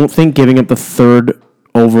 but I don't think giving up the third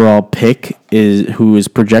overall pick who is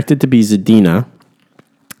projected to be Zadina.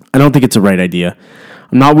 I don't think it's a right idea.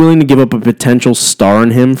 I'm not willing to give up a potential star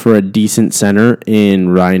in him for a decent center in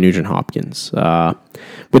Ryan Nugent-Hopkins.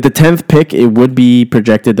 With the 10th pick, it would be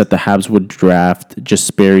projected that the Habs would draft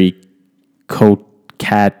Jesperi Kotkaniemi,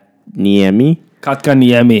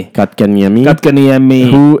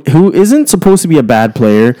 who isn't supposed to be a bad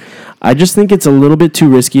player. I just think it's a little bit too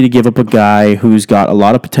risky to give up a guy who's got a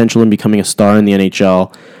lot of potential in becoming a star in the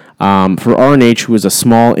NHL. For RNH, who is a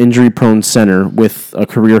small, injury-prone center with a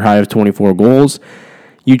career high of 24 goals,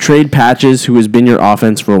 you trade Patches, who has been your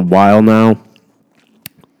offense for a while now.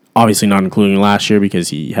 Obviously not including last year because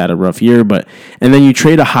he had a rough year, and then you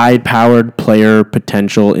trade a high-powered player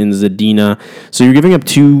potential in Zadina. So you're giving up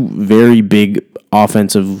two very big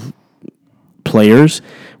offensive players,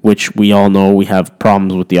 which we all know we have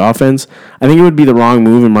problems with the offense. I think it would be the wrong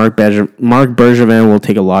move, and Mark Bergevin will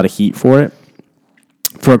take a lot of heat for it,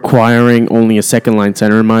 for acquiring only a second-line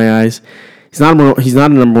center in my eyes. He's not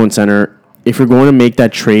a number one center. If you're going to make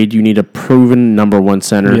that trade, you need a proven number one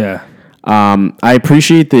center. Yeah. I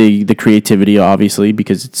appreciate the creativity, obviously,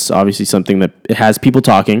 because it's obviously something that it has people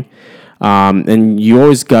talking. And you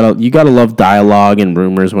always gotta love dialogue and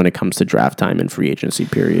rumors when it comes to draft time and free agency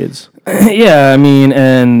periods. Yeah, I mean,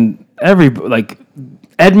 and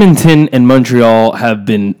Edmonton and Montreal have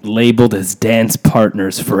been labeled as dance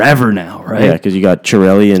partners forever now, right? Yeah, because you got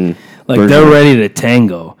Chiarelli and they're ready to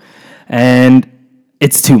tango, and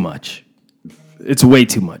it's too much. It's way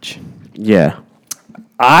too much. Yeah.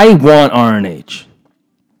 I want RNH.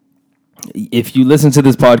 If you listen to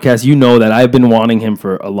this podcast, you know that I've been wanting him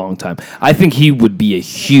for a long time. I think he would be a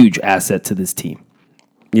huge asset to this team.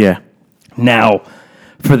 Yeah. Now,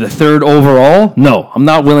 for the third overall, no, I'm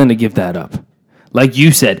not willing to give that up. Like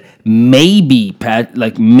you said, maybe, Pat,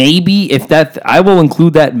 maybe if that, I will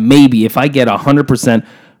include that maybe if I get 100%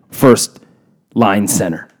 first line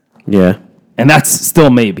center. Yeah. And that's still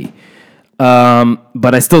maybe.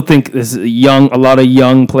 But I still think there's a lot of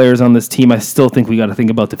young players on this team. I still think we got to think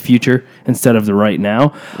about the future instead of the right now.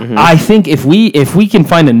 Mm-hmm. I think if we can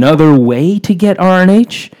find another way to get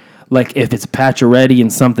RNH, like if it's Pacioretty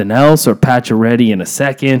and something else or Pacioretty in a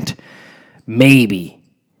second, maybe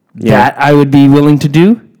that I would be willing to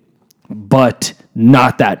do, but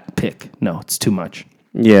not that pick. No, it's too much.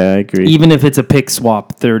 Yeah, I agree. Even if it's a pick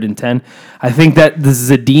swap, 3rd and 10, I think that the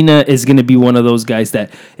Zadina is going to be one of those guys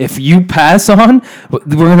that if you pass on,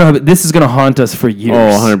 this is going to haunt us for years.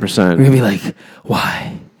 Oh, 100%. We're going to be like,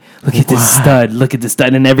 why? Look at this stud. Look at this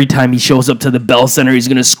stud. And every time he shows up to the Bell Center, he's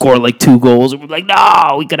going to score like 2 goals. And we're like,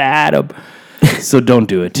 no, we could have had him. So don't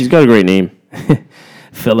do it. He's got a great name.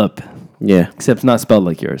 Philip. Yeah. Except it's not spelled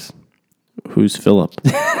like yours. Who's Philip?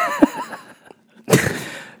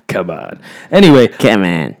 Come on. Anyway. Come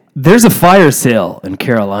on. There's a fire sale in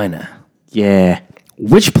Carolina. Yeah.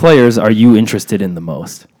 Which players are you interested in the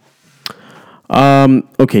most?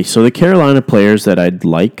 Okay, so the Carolina players that I'd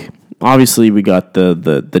like, obviously we got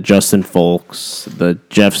the Justin Folks, the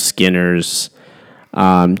Jeff Skinners,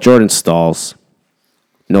 Jordan Stahls,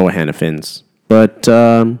 Noah Hannafins. But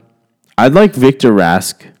I'd like Victor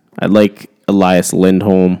Rask. I'd like Elias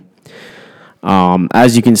Lindholm.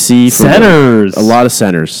 As you can see, centers. A lot of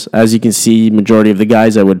centers. As you can see, majority of the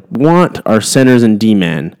guys I would want are centers and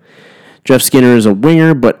D-man. Jeff Skinner is a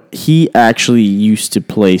winger, but he actually used to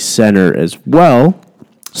play center as well.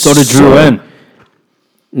 So did Drouin.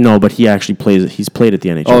 No, but he actually plays. He's played at the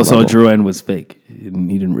NHL. Oh, so Drouin was fake. He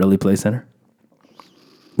didn't really play center?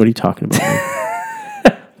 What are you talking about?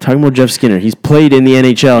 Man? Talking about Jeff Skinner. He's played in the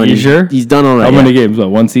NHL. You sure? He's done all right. How many games?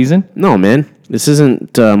 What, 1 season? No, man. This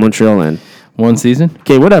isn't Montreal land. 1 season?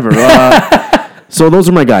 Okay, whatever. So those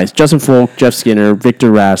are my guys. Justin Folk, Jeff Skinner,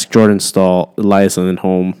 Victor Rask, Jordan Stahl, Elias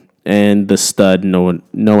Lindholm, and the stud Noah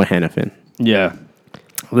Hannafin. Yeah.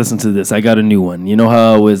 Listen to this. I got a new one. You know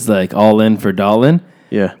how it was like all in for Dahlin?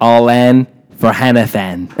 Yeah. All in for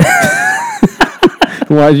Hannafin.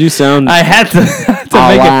 Why did you sound... I had to all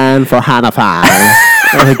make in for Hannafin.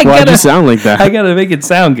 Like, why'd you sound like that? I got to make it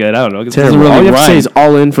sound good. I don't know. Terrible. Really all you have to say is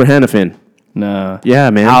all in for Hannafin. No. Yeah,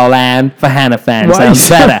 man. All in for Hannafin. Sounds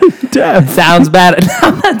better. Sounds better.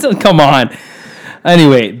 Come on.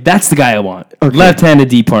 Anyway, that's the guy I want. Okay. Left-handed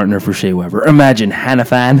D partner for Shea Weber. Imagine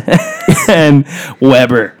Hannafin and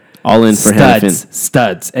Weber. All in for Hannafin.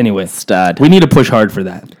 Studs. Anyway. Stud. We need to push hard for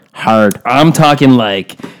that. Hard. I'm talking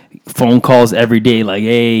like phone calls every day. Like,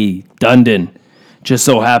 hey, Dundon. Just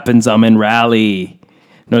so happens I'm in Raleigh,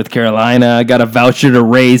 North Carolina. I got a voucher to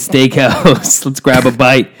Ray's Steakhouse. Let's grab a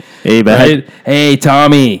bite. Hey, bud. Right? Hey,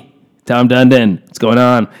 Tommy. Tom Dundon, what's going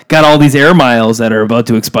on? Got all these air miles that are about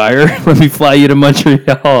to expire. Let me fly you to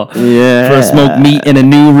Montreal for a smoked meat and a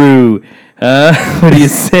new roux. What do you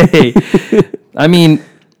say? I mean,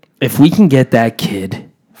 if we can get that kid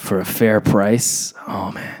for a fair price,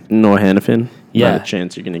 oh man. Noah Hannafin. Yeah. Not a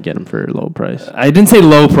chance you're going to get him for a low price. I didn't say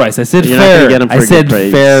low price. I said You're fair. not going to get him for I a said good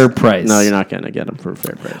price. fair price. No, you're not going to get him for a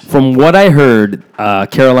fair price. From what I heard,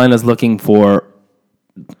 Carolina's looking for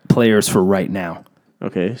players for right now.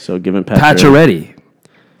 Okay, so give him Pacioretty. Pacioretty.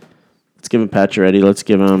 Let's give him Pacioretty. Let's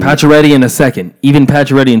give him... Pacioretty in a second. Even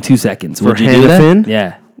Pacioretty in 2 seconds. Would For you do that? Hannafin?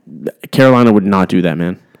 Yeah. Carolina would not do that,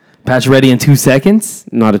 man. Pacioretty in 2 seconds?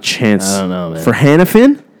 Not a chance. I don't know, man. For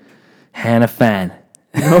Hannafin? Hannafan.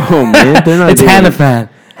 Oh, man. They're not It's doing it. Hannafan.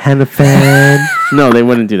 Hannafin. No, they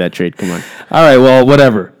wouldn't do that trade. Come on. All right, well,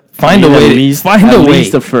 whatever. Find a You need way. At least, Find at a way.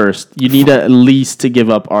 least a first. You need at least to give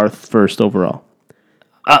up our first overall.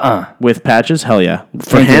 With patches? Hell yeah.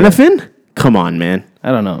 For Can't do it. Hannafin? Come on, man.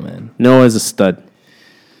 I don't know, man. Noah's a stud.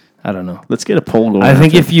 I don't know. Let's get a poll going. I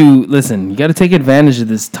think after. if you listen, you got to take advantage of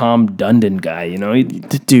this Tom Dundon guy. You know,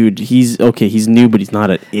 Dude, he's okay. He's new, but he's not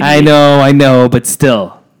an idiot. I know, but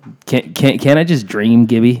still, can't I just dream,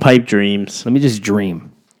 Gibby? Pipe dreams. Let me just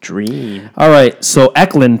dream. Dream. All right, so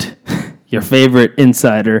Eklund, your favorite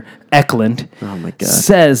insider, Eklund, Oh my god.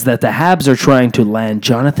 says that the Habs are trying to land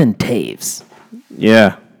Jonathan Taves.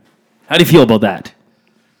 Yeah, How do you feel about that?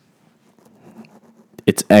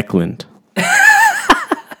 it's Eklund.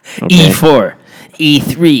 E4,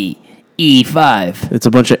 E3, E5. It's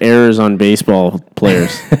a bunch of errors on baseball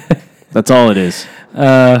players. That's all it is.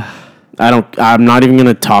 I'm not even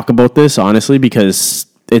gonna talk about this honestly because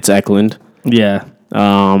it's Eklund. Yeah.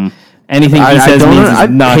 Anything he says means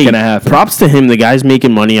it's not going to happen. Props to him. The guy's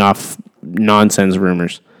making money off nonsense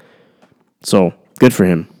rumors. So good for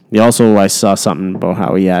him. I saw something about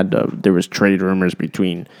how he had there was trade rumors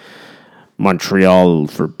between Montreal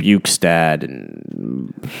for Bukestad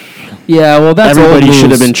and Yeah, well, that's Everybody old should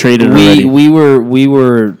news. have been traded already. We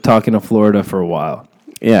were talking to Florida for a while.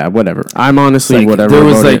 yeah, whatever. I'm honestly Like, whatever. there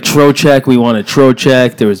was about like it. Trocheck. We wanted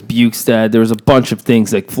Trocheck. There was Bukestad. There was a bunch of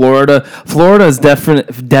things like Florida. Florida is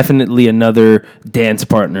definitely another dance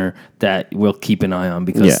partner that we'll keep an eye on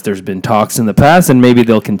because Yeah. there's been talks in the past and maybe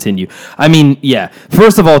they'll continue. I mean, yeah.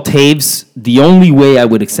 First of all, Taves. The only way I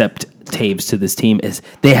would accept Taves to this team is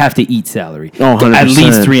they have to eat salary. Oh, 100%. At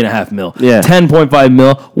least $3.5 million. Yeah. 10.5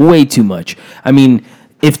 mil, way too much. I mean,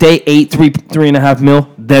 if they ate $3.5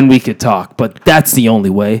 million, then we could talk. But that's the only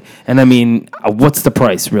way. And I mean, what's the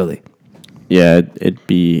price really? Yeah, it'd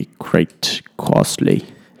be quite costly.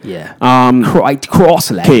 Yeah. Quite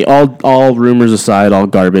costly. Okay, all rumors aside, all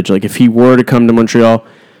garbage. Like if he were to come to Montreal,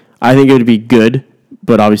 I think it would be good.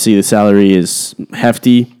 But obviously the salary is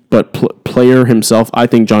hefty. But player himself, I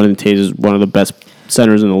think Jonathan Taves is one of the best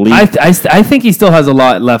centers in the league. I think he still has a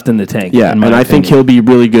lot left in the tank. yeah, in my and I think opinion. he'll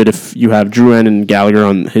be really good if you have Drouin and Gallagher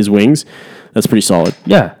on his wings. That's pretty solid.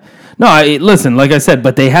 Yeah. No, listen, like I said,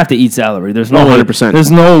 but they have to eat salary. There's no 100%.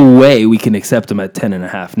 There's no way we can accept them at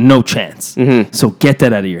 10.5. No chance. So get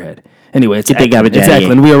that out of your head. Anyway, it's Get the Eklund. garbage It's out of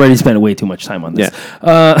Eklund. We already spent way too much time on this.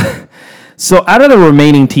 Yeah. So out of the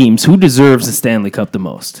remaining teams, who deserves the Stanley Cup the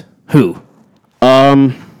most? Who?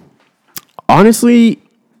 Honestly,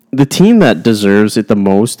 the team that deserves it the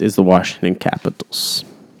most is the Washington Capitals.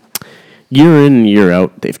 Year in and year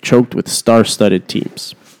out, they've choked with star-studded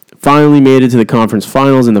teams. Finally made it to the conference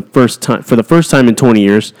finals for the first time in 20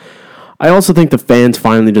 years. I also think the fans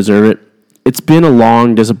finally deserve it. It's been a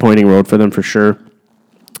long, disappointing road for them for sure.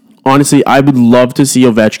 Honestly, I would love to see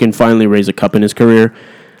Ovechkin finally raise a cup in his career.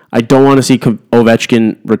 I don't want to see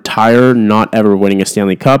Ovechkin retire, not ever winning a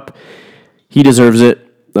Stanley Cup. He deserves it.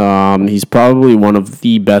 He's probably one of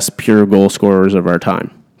the best pure goal scorers of our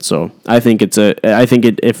time. So I think if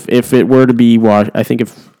it were to be I think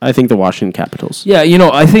the Washington Capitals. Yeah,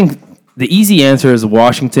 I think the easy answer is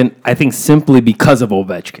Washington. I think simply because of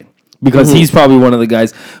Ovechkin. Because he's probably one of the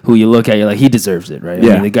guys who you look at, you're like, he deserves it, right? I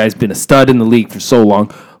Yeah. mean, the guy's been a stud in the league for so long.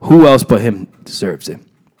 Who else but him deserves it?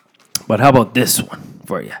 But how about this one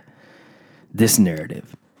for you? This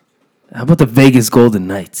narrative. How about the Vegas Golden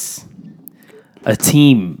Knights? A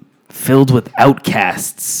team filled with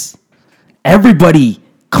outcasts. Everybody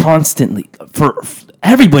constantly,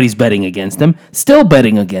 everybody's betting against them, still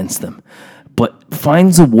betting against them, but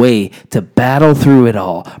finds a way to battle through it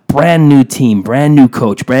all. Brand new team, brand new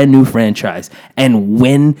coach, brand new franchise, and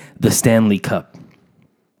win the Stanley Cup.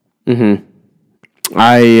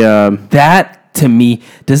 That to me,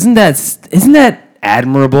 isn't that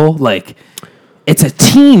admirable? Like, it's a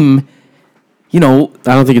team, I don't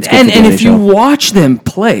think it's good and for the if you NHL. watch them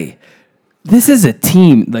play, this is a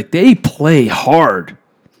team, like, they play hard.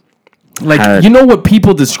 Like, Hard. you know what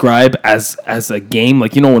people describe as a game?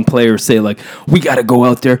 Like, you know when players say, like, we got to go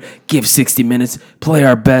out there, give 60 minutes, play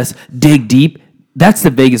our best, dig deep. That's the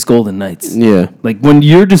Vegas Golden Knights. Yeah. Like, when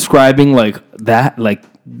you're describing, like,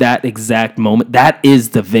 that exact moment, that is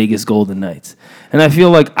the Vegas Golden Knights. And I feel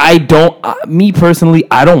like me personally,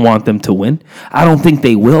 I don't want them to win. I don't think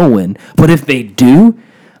they will win. But if they do,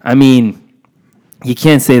 I mean, you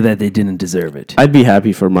can't say that they didn't deserve it. I'd be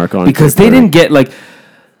happy for Marc-Andre Because they Fleury. didn't get, like,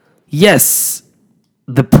 yes,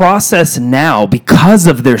 the process now, because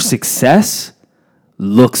of their success,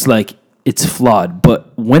 looks like it's flawed.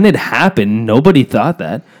 But when it happened, nobody thought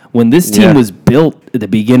that. When this team Yeah. was built at the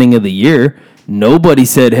beginning of the year, nobody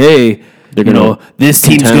said, hey, They're you know, gonna this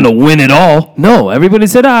team's contend. going to win it all. No, everybody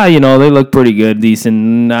said, you know, they look pretty good,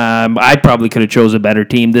 decent. I probably could have chose a better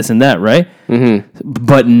team, this and that, right? Mm-hmm.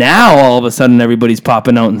 But now, all of a sudden, everybody's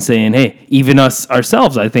popping out and saying, hey, even us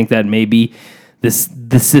ourselves, I think that maybe the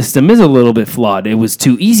system is a little bit flawed. It was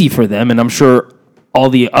too easy for them, and I'm sure all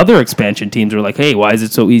the other expansion teams are like, hey, why is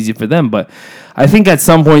it so easy for them? But I think at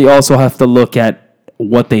some point you also have to look at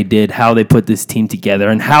what they did, how they put this team together,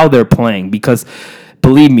 and how they're playing. Because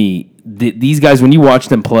believe me, these guys, when you watch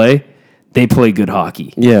them play, they play good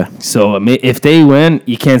hockey. Yeah. So if they win,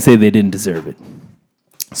 you can't say they didn't deserve it.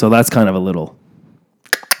 So that's kind of a little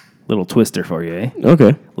twister for you, eh?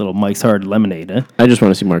 Okay. Little Mike's Hard Lemonade, eh? I just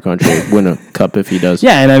want to see Marc-Andre win a cup if he does.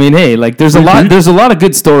 Yeah, and I mean, hey, like there's a lot of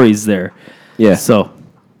good stories there. Yeah. So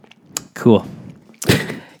cool.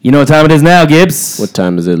 You know what time it is now, Gibbs? What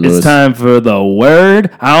time is it, Lewis? It's time for the word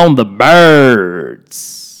on the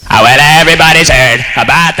birds. Well, everybody's heard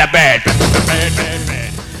about the bird.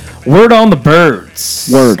 Word on the birds.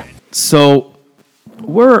 Word. So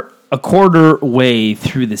we're a quarter way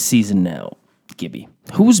through the season now, Gibby.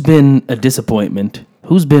 Who's been a disappointment?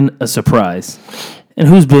 Who's been a surprise? And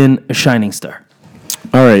who's been a shining star?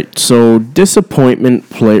 All right. So disappointing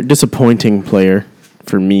player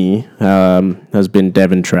for me has been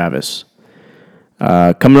Devin Travis.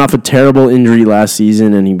 Coming off a terrible injury last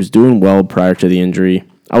season, and he was doing well prior to the injury.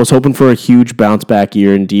 I was hoping for a huge bounce back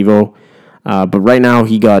year in Devo, but right now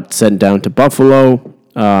he got sent down to Buffalo.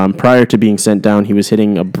 Prior to being sent down, he was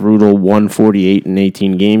hitting a brutal 148 in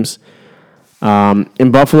 18 games.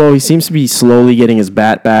 In Buffalo, he seems to be slowly getting his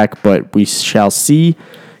bat back, but we shall see.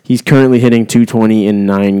 He's currently hitting 220 in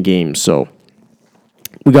 9 games, so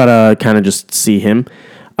we got to kind of just see him.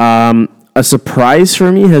 A surprise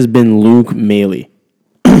for me has been Luke Maley.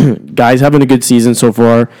 Guy's having a good season so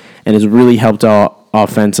far and has really helped out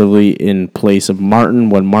offensively in place of Martin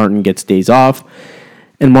when Martin gets days off.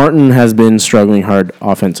 And Martin has been struggling hard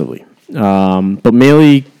offensively. But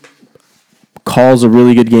Maley calls a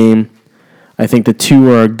really good game. I think the two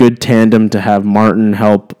are a good tandem to have Martin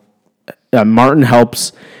help. Martin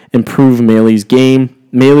helps improve Maley's game.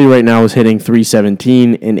 Maley right now is hitting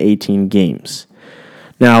 317 in 18 games.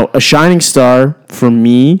 Now, a shining star for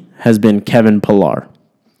me has been Kevin Pillar.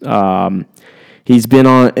 He's been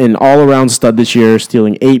an all-around stud this year,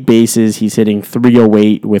 stealing 8 bases. He's hitting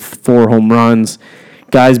 308 with 4 home runs.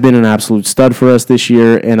 Guy's been an absolute stud for us this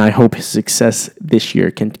year, and I hope his success this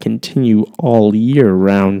year can continue all year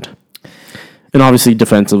round. And obviously,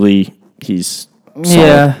 defensively, he's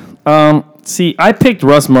solid. Yeah. See, I picked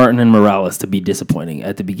Russ Martin and Morales to be disappointing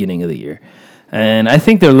at the beginning of the year. And I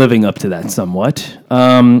think they're living up to that somewhat.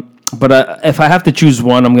 But if I have to choose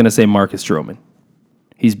one, I'm going to say Marcus Stroman.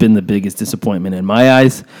 He's been the biggest disappointment in my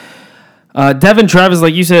eyes. Devin Travis,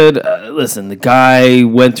 like you said, listen, the guy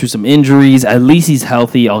went through some injuries. At least he's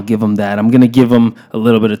healthy. I'll give him that. I'm going to give him a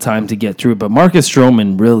little bit of time to get through it. But Marcus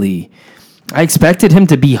Stroman, really, I expected him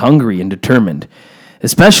to be hungry and determined,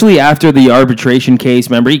 especially after the arbitration case.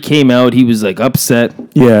 Remember, he came out, he was like upset.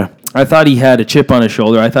 Yeah. I thought he had a chip on his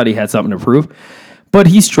shoulder. I thought he had something to prove. But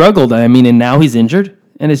he struggled. I mean, and now he's injured,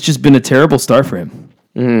 and it's just been a terrible start for him.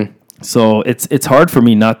 Mm-hmm. So it's hard for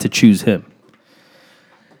me not to choose him.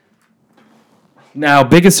 Now,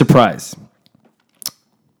 biggest surprise.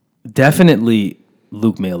 Definitely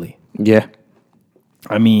Luke Maley. Yeah.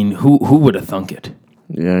 I mean, who would have thunk it?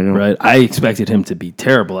 Yeah, I know. Right? I expected him to be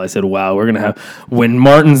terrible. I said, wow, we're going to have, when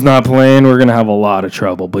Martin's not playing, we're going to have a lot of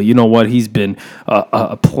trouble. But you know what? He's been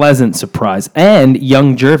a pleasant surprise. And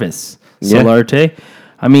young Jervis Solarte.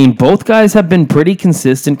 I mean, both guys have been pretty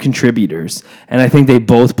consistent contributors. And I think they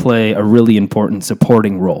both play a really important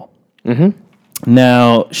supporting role. Mm-hmm.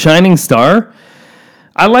 Now, Shining Star,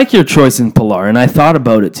 I like your choice in Pillar. And I thought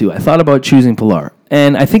about it too. I thought about choosing Pillar.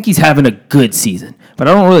 And I think he's having a good season. But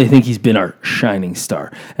I don't really think he's been our shining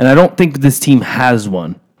star. And I don't think this team has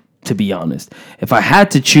one, to be honest. If I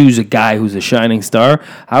had to choose a guy who's a shining star,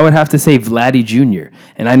 I would have to say Vladdy Jr.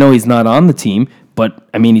 And I know he's not on the team, but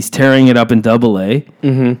I mean, he's tearing it up in AA.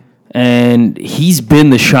 Mm-hmm. And he's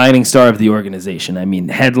been the shining star of the organization. I mean,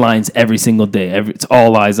 headlines every single day. It's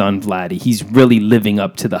all eyes on Vladdy. He's really living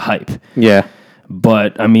up to the hype. Yeah.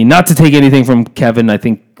 But, I mean, not to take anything from Kevin, I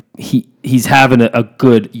think he's having a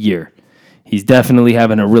good year. He's definitely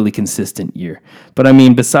having a really consistent year. But, I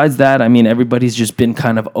mean, besides that, I mean, everybody's just been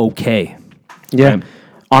kind of okay. Yeah.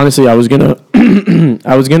 Honestly, I was gonna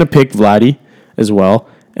pick Vladdy as well,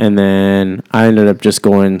 and then I ended up just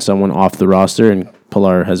going someone off the roster, and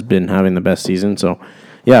Pilar has been having the best season. So,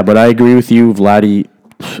 yeah, but I agree with you. Vladdy,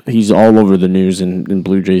 he's all over the news in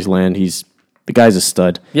Blue Jays land. The guy's a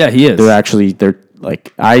stud. Yeah, he is. They're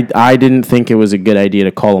like, I didn't think it was a good idea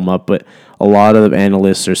to call him up, but a lot of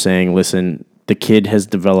analysts are saying, listen, the kid has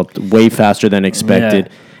developed way faster than expected.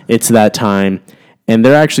 Yeah. It's that time. And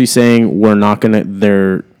they're actually saying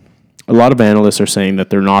a lot of analysts are saying that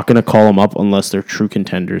they're not going to call him up unless they're true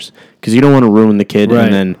contenders, because you don't want to ruin the kid, right.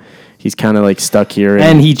 And then he's kind of like stuck here.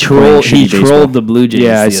 And he trolled the Blue Jays.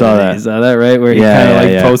 Yeah, I saw that. You saw that, right? Where he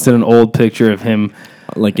kind of posted an old picture of him,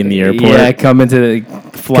 like in the airport. Yeah, coming to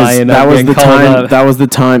flying. That was the time. That was the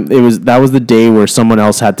time. That was the day where someone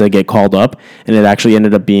else had to get called up, and it actually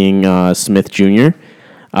ended up being Smith Jr.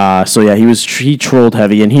 So yeah, he trolled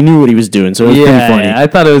heavy, and he knew what he was doing. So it was pretty funny. Yeah, I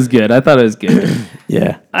thought it was good.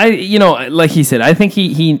 Yeah, like he said, I think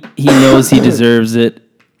he knows he deserves it,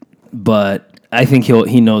 but I think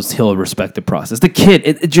he knows he'll respect the process. The kid,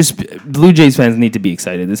 it just Blue Jays fans need to be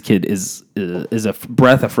excited. This kid is a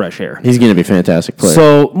breath of fresh air. He's going to be a fantastic player.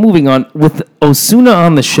 So moving on with Osuna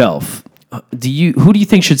on the shelf, who do you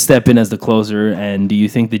think should step in as the closer, and do you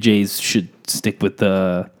think the Jays should stick with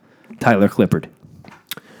Tyler Clippard?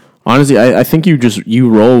 Honestly, I think you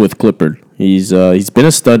roll with Clippard. He's been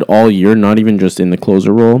a stud all year, not even just in the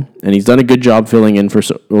closer role, and he's done a good job filling in for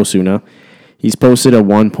Osuna. He's posted a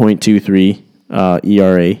 1.23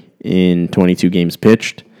 ERA in 22 innings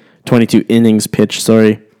pitched.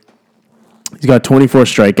 Sorry, he's got 24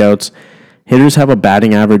 strikeouts. Hitters have a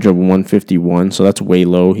batting average of 151, so that's way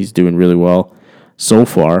low. He's doing really well so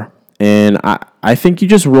far. And I think you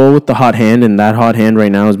just roll with the hot hand, and that hot hand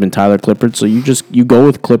right now has been Tyler Clippard. So you go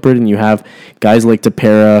with Clippard, and you have guys like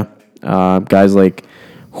Tepera, guys like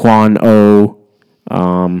Juan O.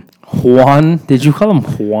 Juan? Did you call him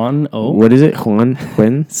Juan O? What is it?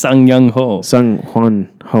 Juan? Sung Young Ho. Juan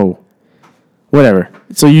Ho. Whatever.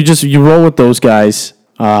 So you roll with those guys,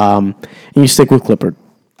 and you stick with Clippard.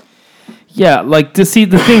 Yeah, like the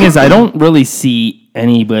thing is, I don't really see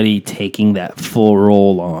anybody taking that full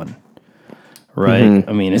role on. Right, mm-hmm.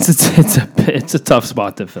 I mean, it's a tough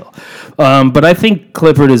spot to fill, but I think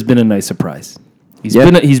Clippard has been a nice surprise. He's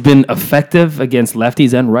been effective against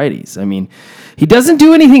lefties and righties. I mean, he doesn't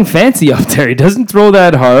do anything fancy up there. He doesn't throw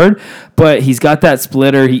that hard, but he's got that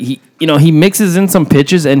splitter. He mixes in some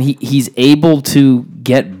pitches, and he's able to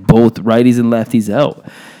get both righties and lefties out,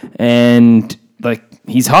 and like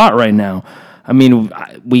he's hot right now. I mean,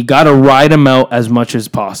 we got to ride him out as much as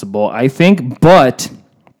possible, I think, but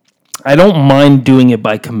I don't mind doing it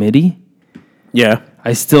by committee. Yeah.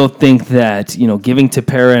 I still think that, giving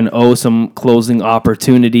Tepera and O some closing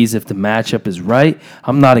opportunities if the matchup is right,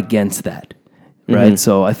 I'm not against that. Right? Mm-hmm.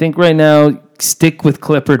 So I think right now, stick with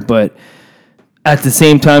Clippard, but at the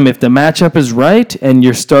same time, if the matchup is right and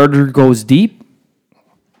your starter goes deep,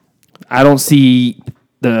 I don't see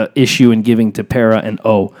the issue in giving Tepera and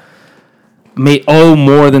O. O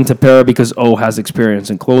more than Tepera because O has experience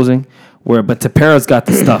in closing. But Tepera's got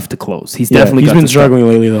the stuff to close. He's been struggling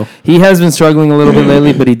lately, though. He has been struggling a little bit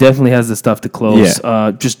lately, but he definitely has the stuff to close.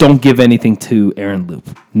 Yeah. Just don't give anything to Aaron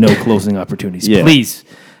Loop. No closing opportunities. Yeah. Please.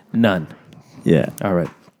 None. Yeah. All right.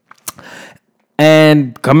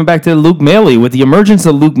 And coming back to Luke Maile, with the emergence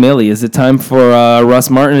of Luke Maile, is it time for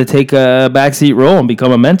Russ Martin to take a backseat role and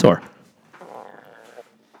become a mentor?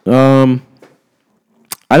 I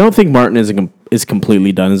don't think Martin is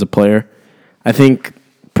completely done as a player. I think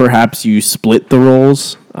perhaps you split the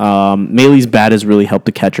roles. Maile's bat has really helped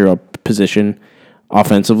the catcher up position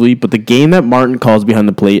offensively, but the game that Martin calls behind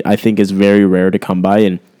the plate, I think, is very rare to come by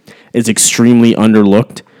and is extremely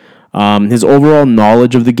underlooked. His overall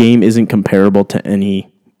knowledge of the game isn't comparable to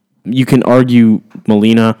any. You can argue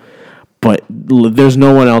Molina, but there's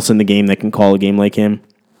no one else in the game that can call a game like him.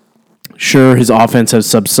 Sure, his offense has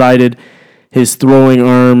subsided. His throwing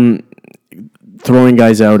arm, throwing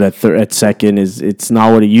guys out at second, it's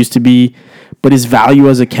not what it used to be. But his value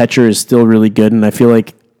as a catcher is still really good, and I feel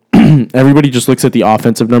like everybody just looks at the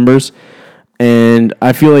offensive numbers, and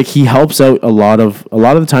I feel like he helps out a lot of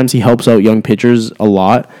the times he helps out young pitchers a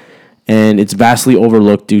lot, and it's vastly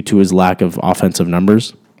overlooked due to his lack of offensive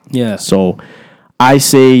numbers. Yeah. So I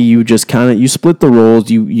say you just you split the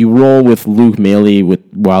roles. You roll with Luke Maley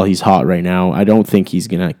while he's hot right now. I don't think he's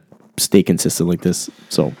gonna stay consistent like this.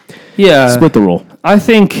 So Yeah. split the role. I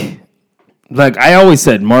think, like I always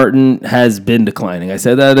said, Martin has been declining. I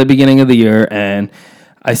said that at the beginning of the year,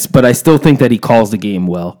 but I still think that he calls the game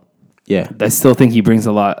well. Yeah. I still think he brings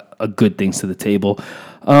a lot of good things to the table.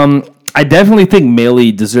 I definitely think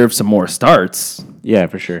Maley deserves some more starts, Yeah,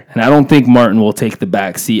 for sure. and I don't think Martin will take the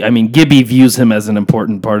back seat. I mean, Gibby views him as an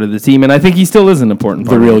important part of the team, and I think he still is an important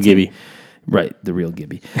part The of real the team. Gibby. Right, the real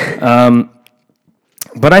Gibby.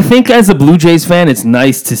 But I think as a Blue Jays fan, it's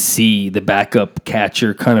nice to see the backup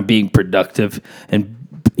catcher kind of being productive. And,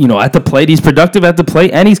 at the plate, he's productive at the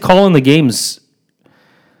plate, and he's calling the games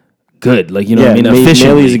good. Like,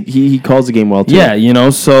 efficiently. Maley's, he calls the game well, too. Yeah,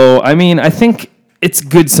 so, I think it's a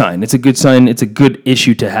good sign. It's a good sign. It's a good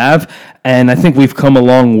issue to have. And I think we've come a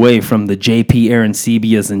long way from the JP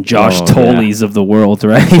Arancibias and Josh Tolley's of the world,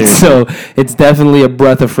 right? So it's definitely a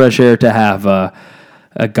breath of fresh air to have a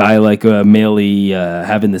guy like Maley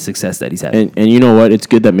having the success that he's having. And you know what? It's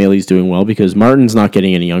good that Maley's doing well because Martin's not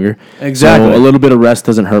getting any younger. Exactly. So a little bit of rest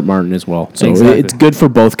doesn't hurt Martin as well. So Exactly. it's good for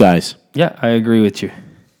both guys. Yeah, I agree with you.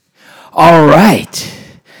 All right.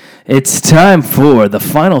 It's time for the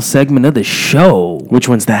final segment of the show. Which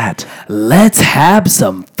one's that? Let's have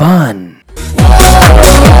some fun.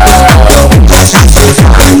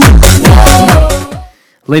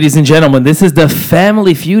 Ladies and gentlemen, this is the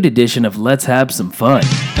Family Feud edition of Let's Have Some Fun.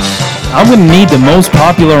 I'm going to need the most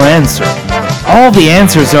popular answer. All the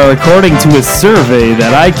answers are according to a survey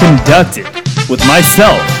that I conducted with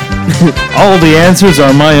myself. All the answers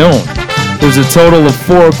are my own. There's a total of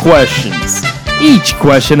 4 questions. Each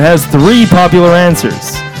question has 3 popular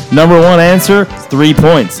answers. Number 1 answer is 3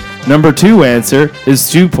 points. Number 2 answer is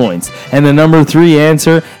 2 points. And the number 3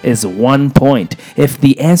 answer is 1 point. If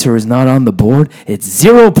the answer is not on the board, it's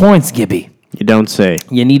 0 points, Gibby. You don't say.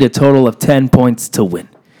 You need a total of 10 points to win.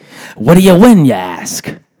 What do you win, you ask?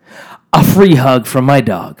 A free hug from my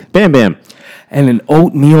dog. Bam, bam. And an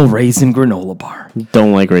oatmeal raisin granola bar.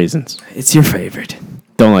 Don't like raisins. It's your favorite.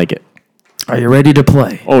 Don't like it. Are you ready to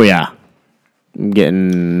play? Oh, yeah. I'm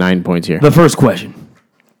getting 9 points here. The first question.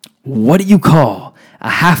 What do you call a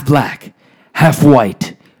half black, half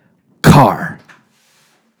white car?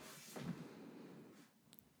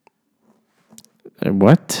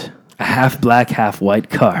 What? A half black, half white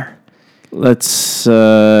car. Let's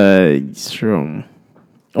Oreo.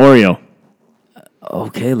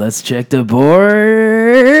 Okay, let's check the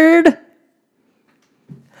board.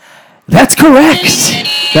 That's correct.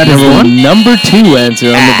 That is the number 2 answer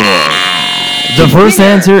on the board. The first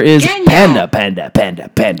answer is panda.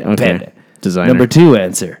 Okay. Designer. Number 2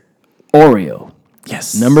 answer, Oreo.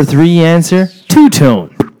 Yes. Number 3 answer,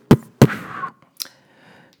 two-tone.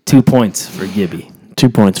 2 points for Gibby. 2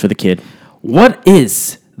 points for the kid. What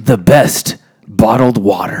is the best bottled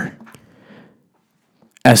water?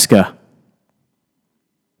 Eska.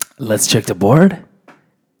 Let's check the board.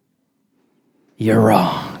 You're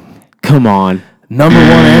wrong. Come on. Number 1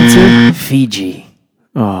 answer, Fiji.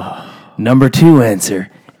 Number 2 answer,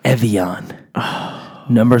 Evian.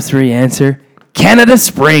 Number 3 answer, Canada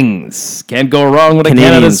Springs. Can't go wrong with Canadian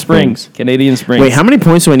a Canada Springs. Springs. Canadian Springs. Wait, how many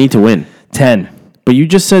points do I need to win? 10. But you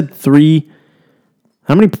just said 3.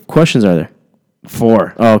 How many questions are there?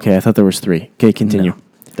 4. Oh, okay. I thought there was 3. Okay, continue.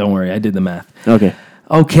 Don't worry, I did the math. Okay.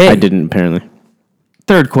 Okay. I didn't, apparently.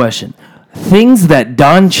 Third question. Things that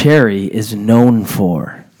Don Cherry is known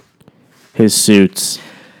for. His suits.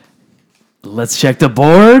 Let's check the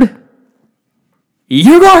board.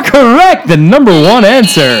 You are correct. The number 1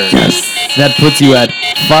 answer. Yes. That puts you at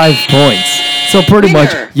 5 points. So pretty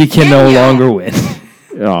much you can no longer win.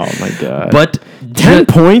 Oh, my God. But 10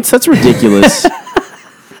 points? That's ridiculous.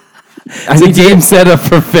 it's a game set up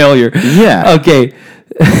for failure. Yeah. Okay.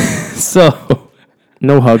 So,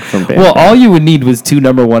 No hug from Bam. well, all you would need was 2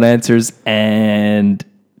 number 1 answers and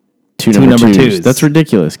two number number twos. twos. That's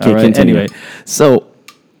ridiculous. Okay, all right. continue. Anyway, so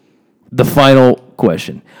the final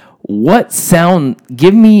question. What sound,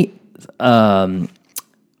 give me something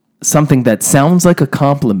that sounds like a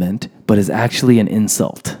compliment, but is actually an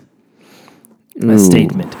insult. A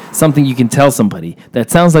statement. Something you can tell somebody that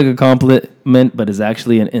sounds like a compliment, but is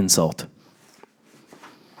actually an insult.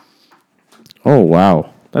 Oh,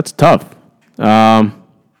 wow. That's tough. Your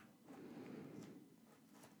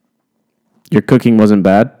cooking wasn't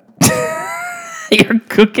bad? Your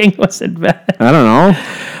cooking wasn't bad. I don't know.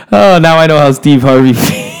 Oh, now I know how Steve Harvey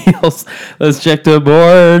feels. Let's check the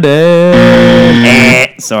board.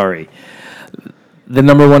 Sorry. The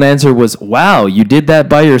number 1 answer was, wow, you did that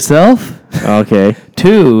by yourself? Okay.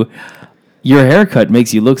 2, your haircut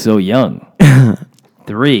makes you look so young.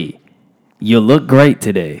 3, you look great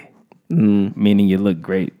today. Meaning you look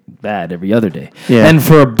great bad every other day. Yeah. And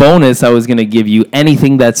for a bonus, I was going to give you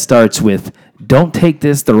anything that starts with, don't take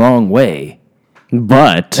this the wrong way.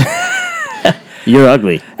 But you're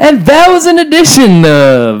ugly. And that was an edition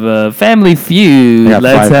of Family Feud. Yeah,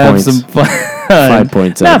 Let's 5 have points. some fun. 5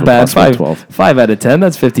 points out Not of a bad. possible 12. 5 out of 10.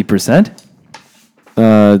 That's 50%.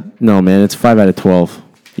 No, man, it's 5 out of 12.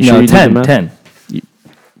 You No, sure you did the 10. math? 10.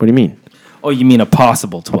 What do you mean? Oh, you mean a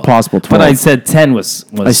possible 12. A possible But I 12. said 10 was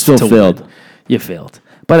I still to failed. win. You failed.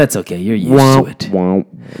 But that's okay. You're used to it.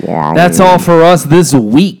 That's That's all for us this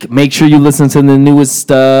week. Make sure you listen to the newest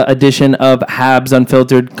edition of Habs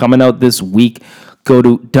Unfiltered coming out this week. Go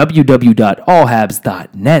to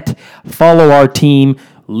www.allhabs.net. Follow our team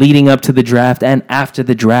leading up to the draft and after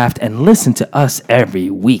the draft, and listen to us every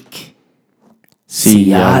week. See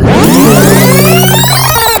ya. No, you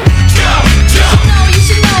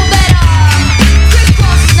should know better. Chris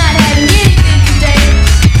Cross is not having anything today.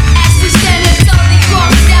 As we stand here totally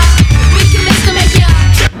crossed out, we can make them make it up.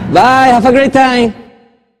 Bye, have a great time.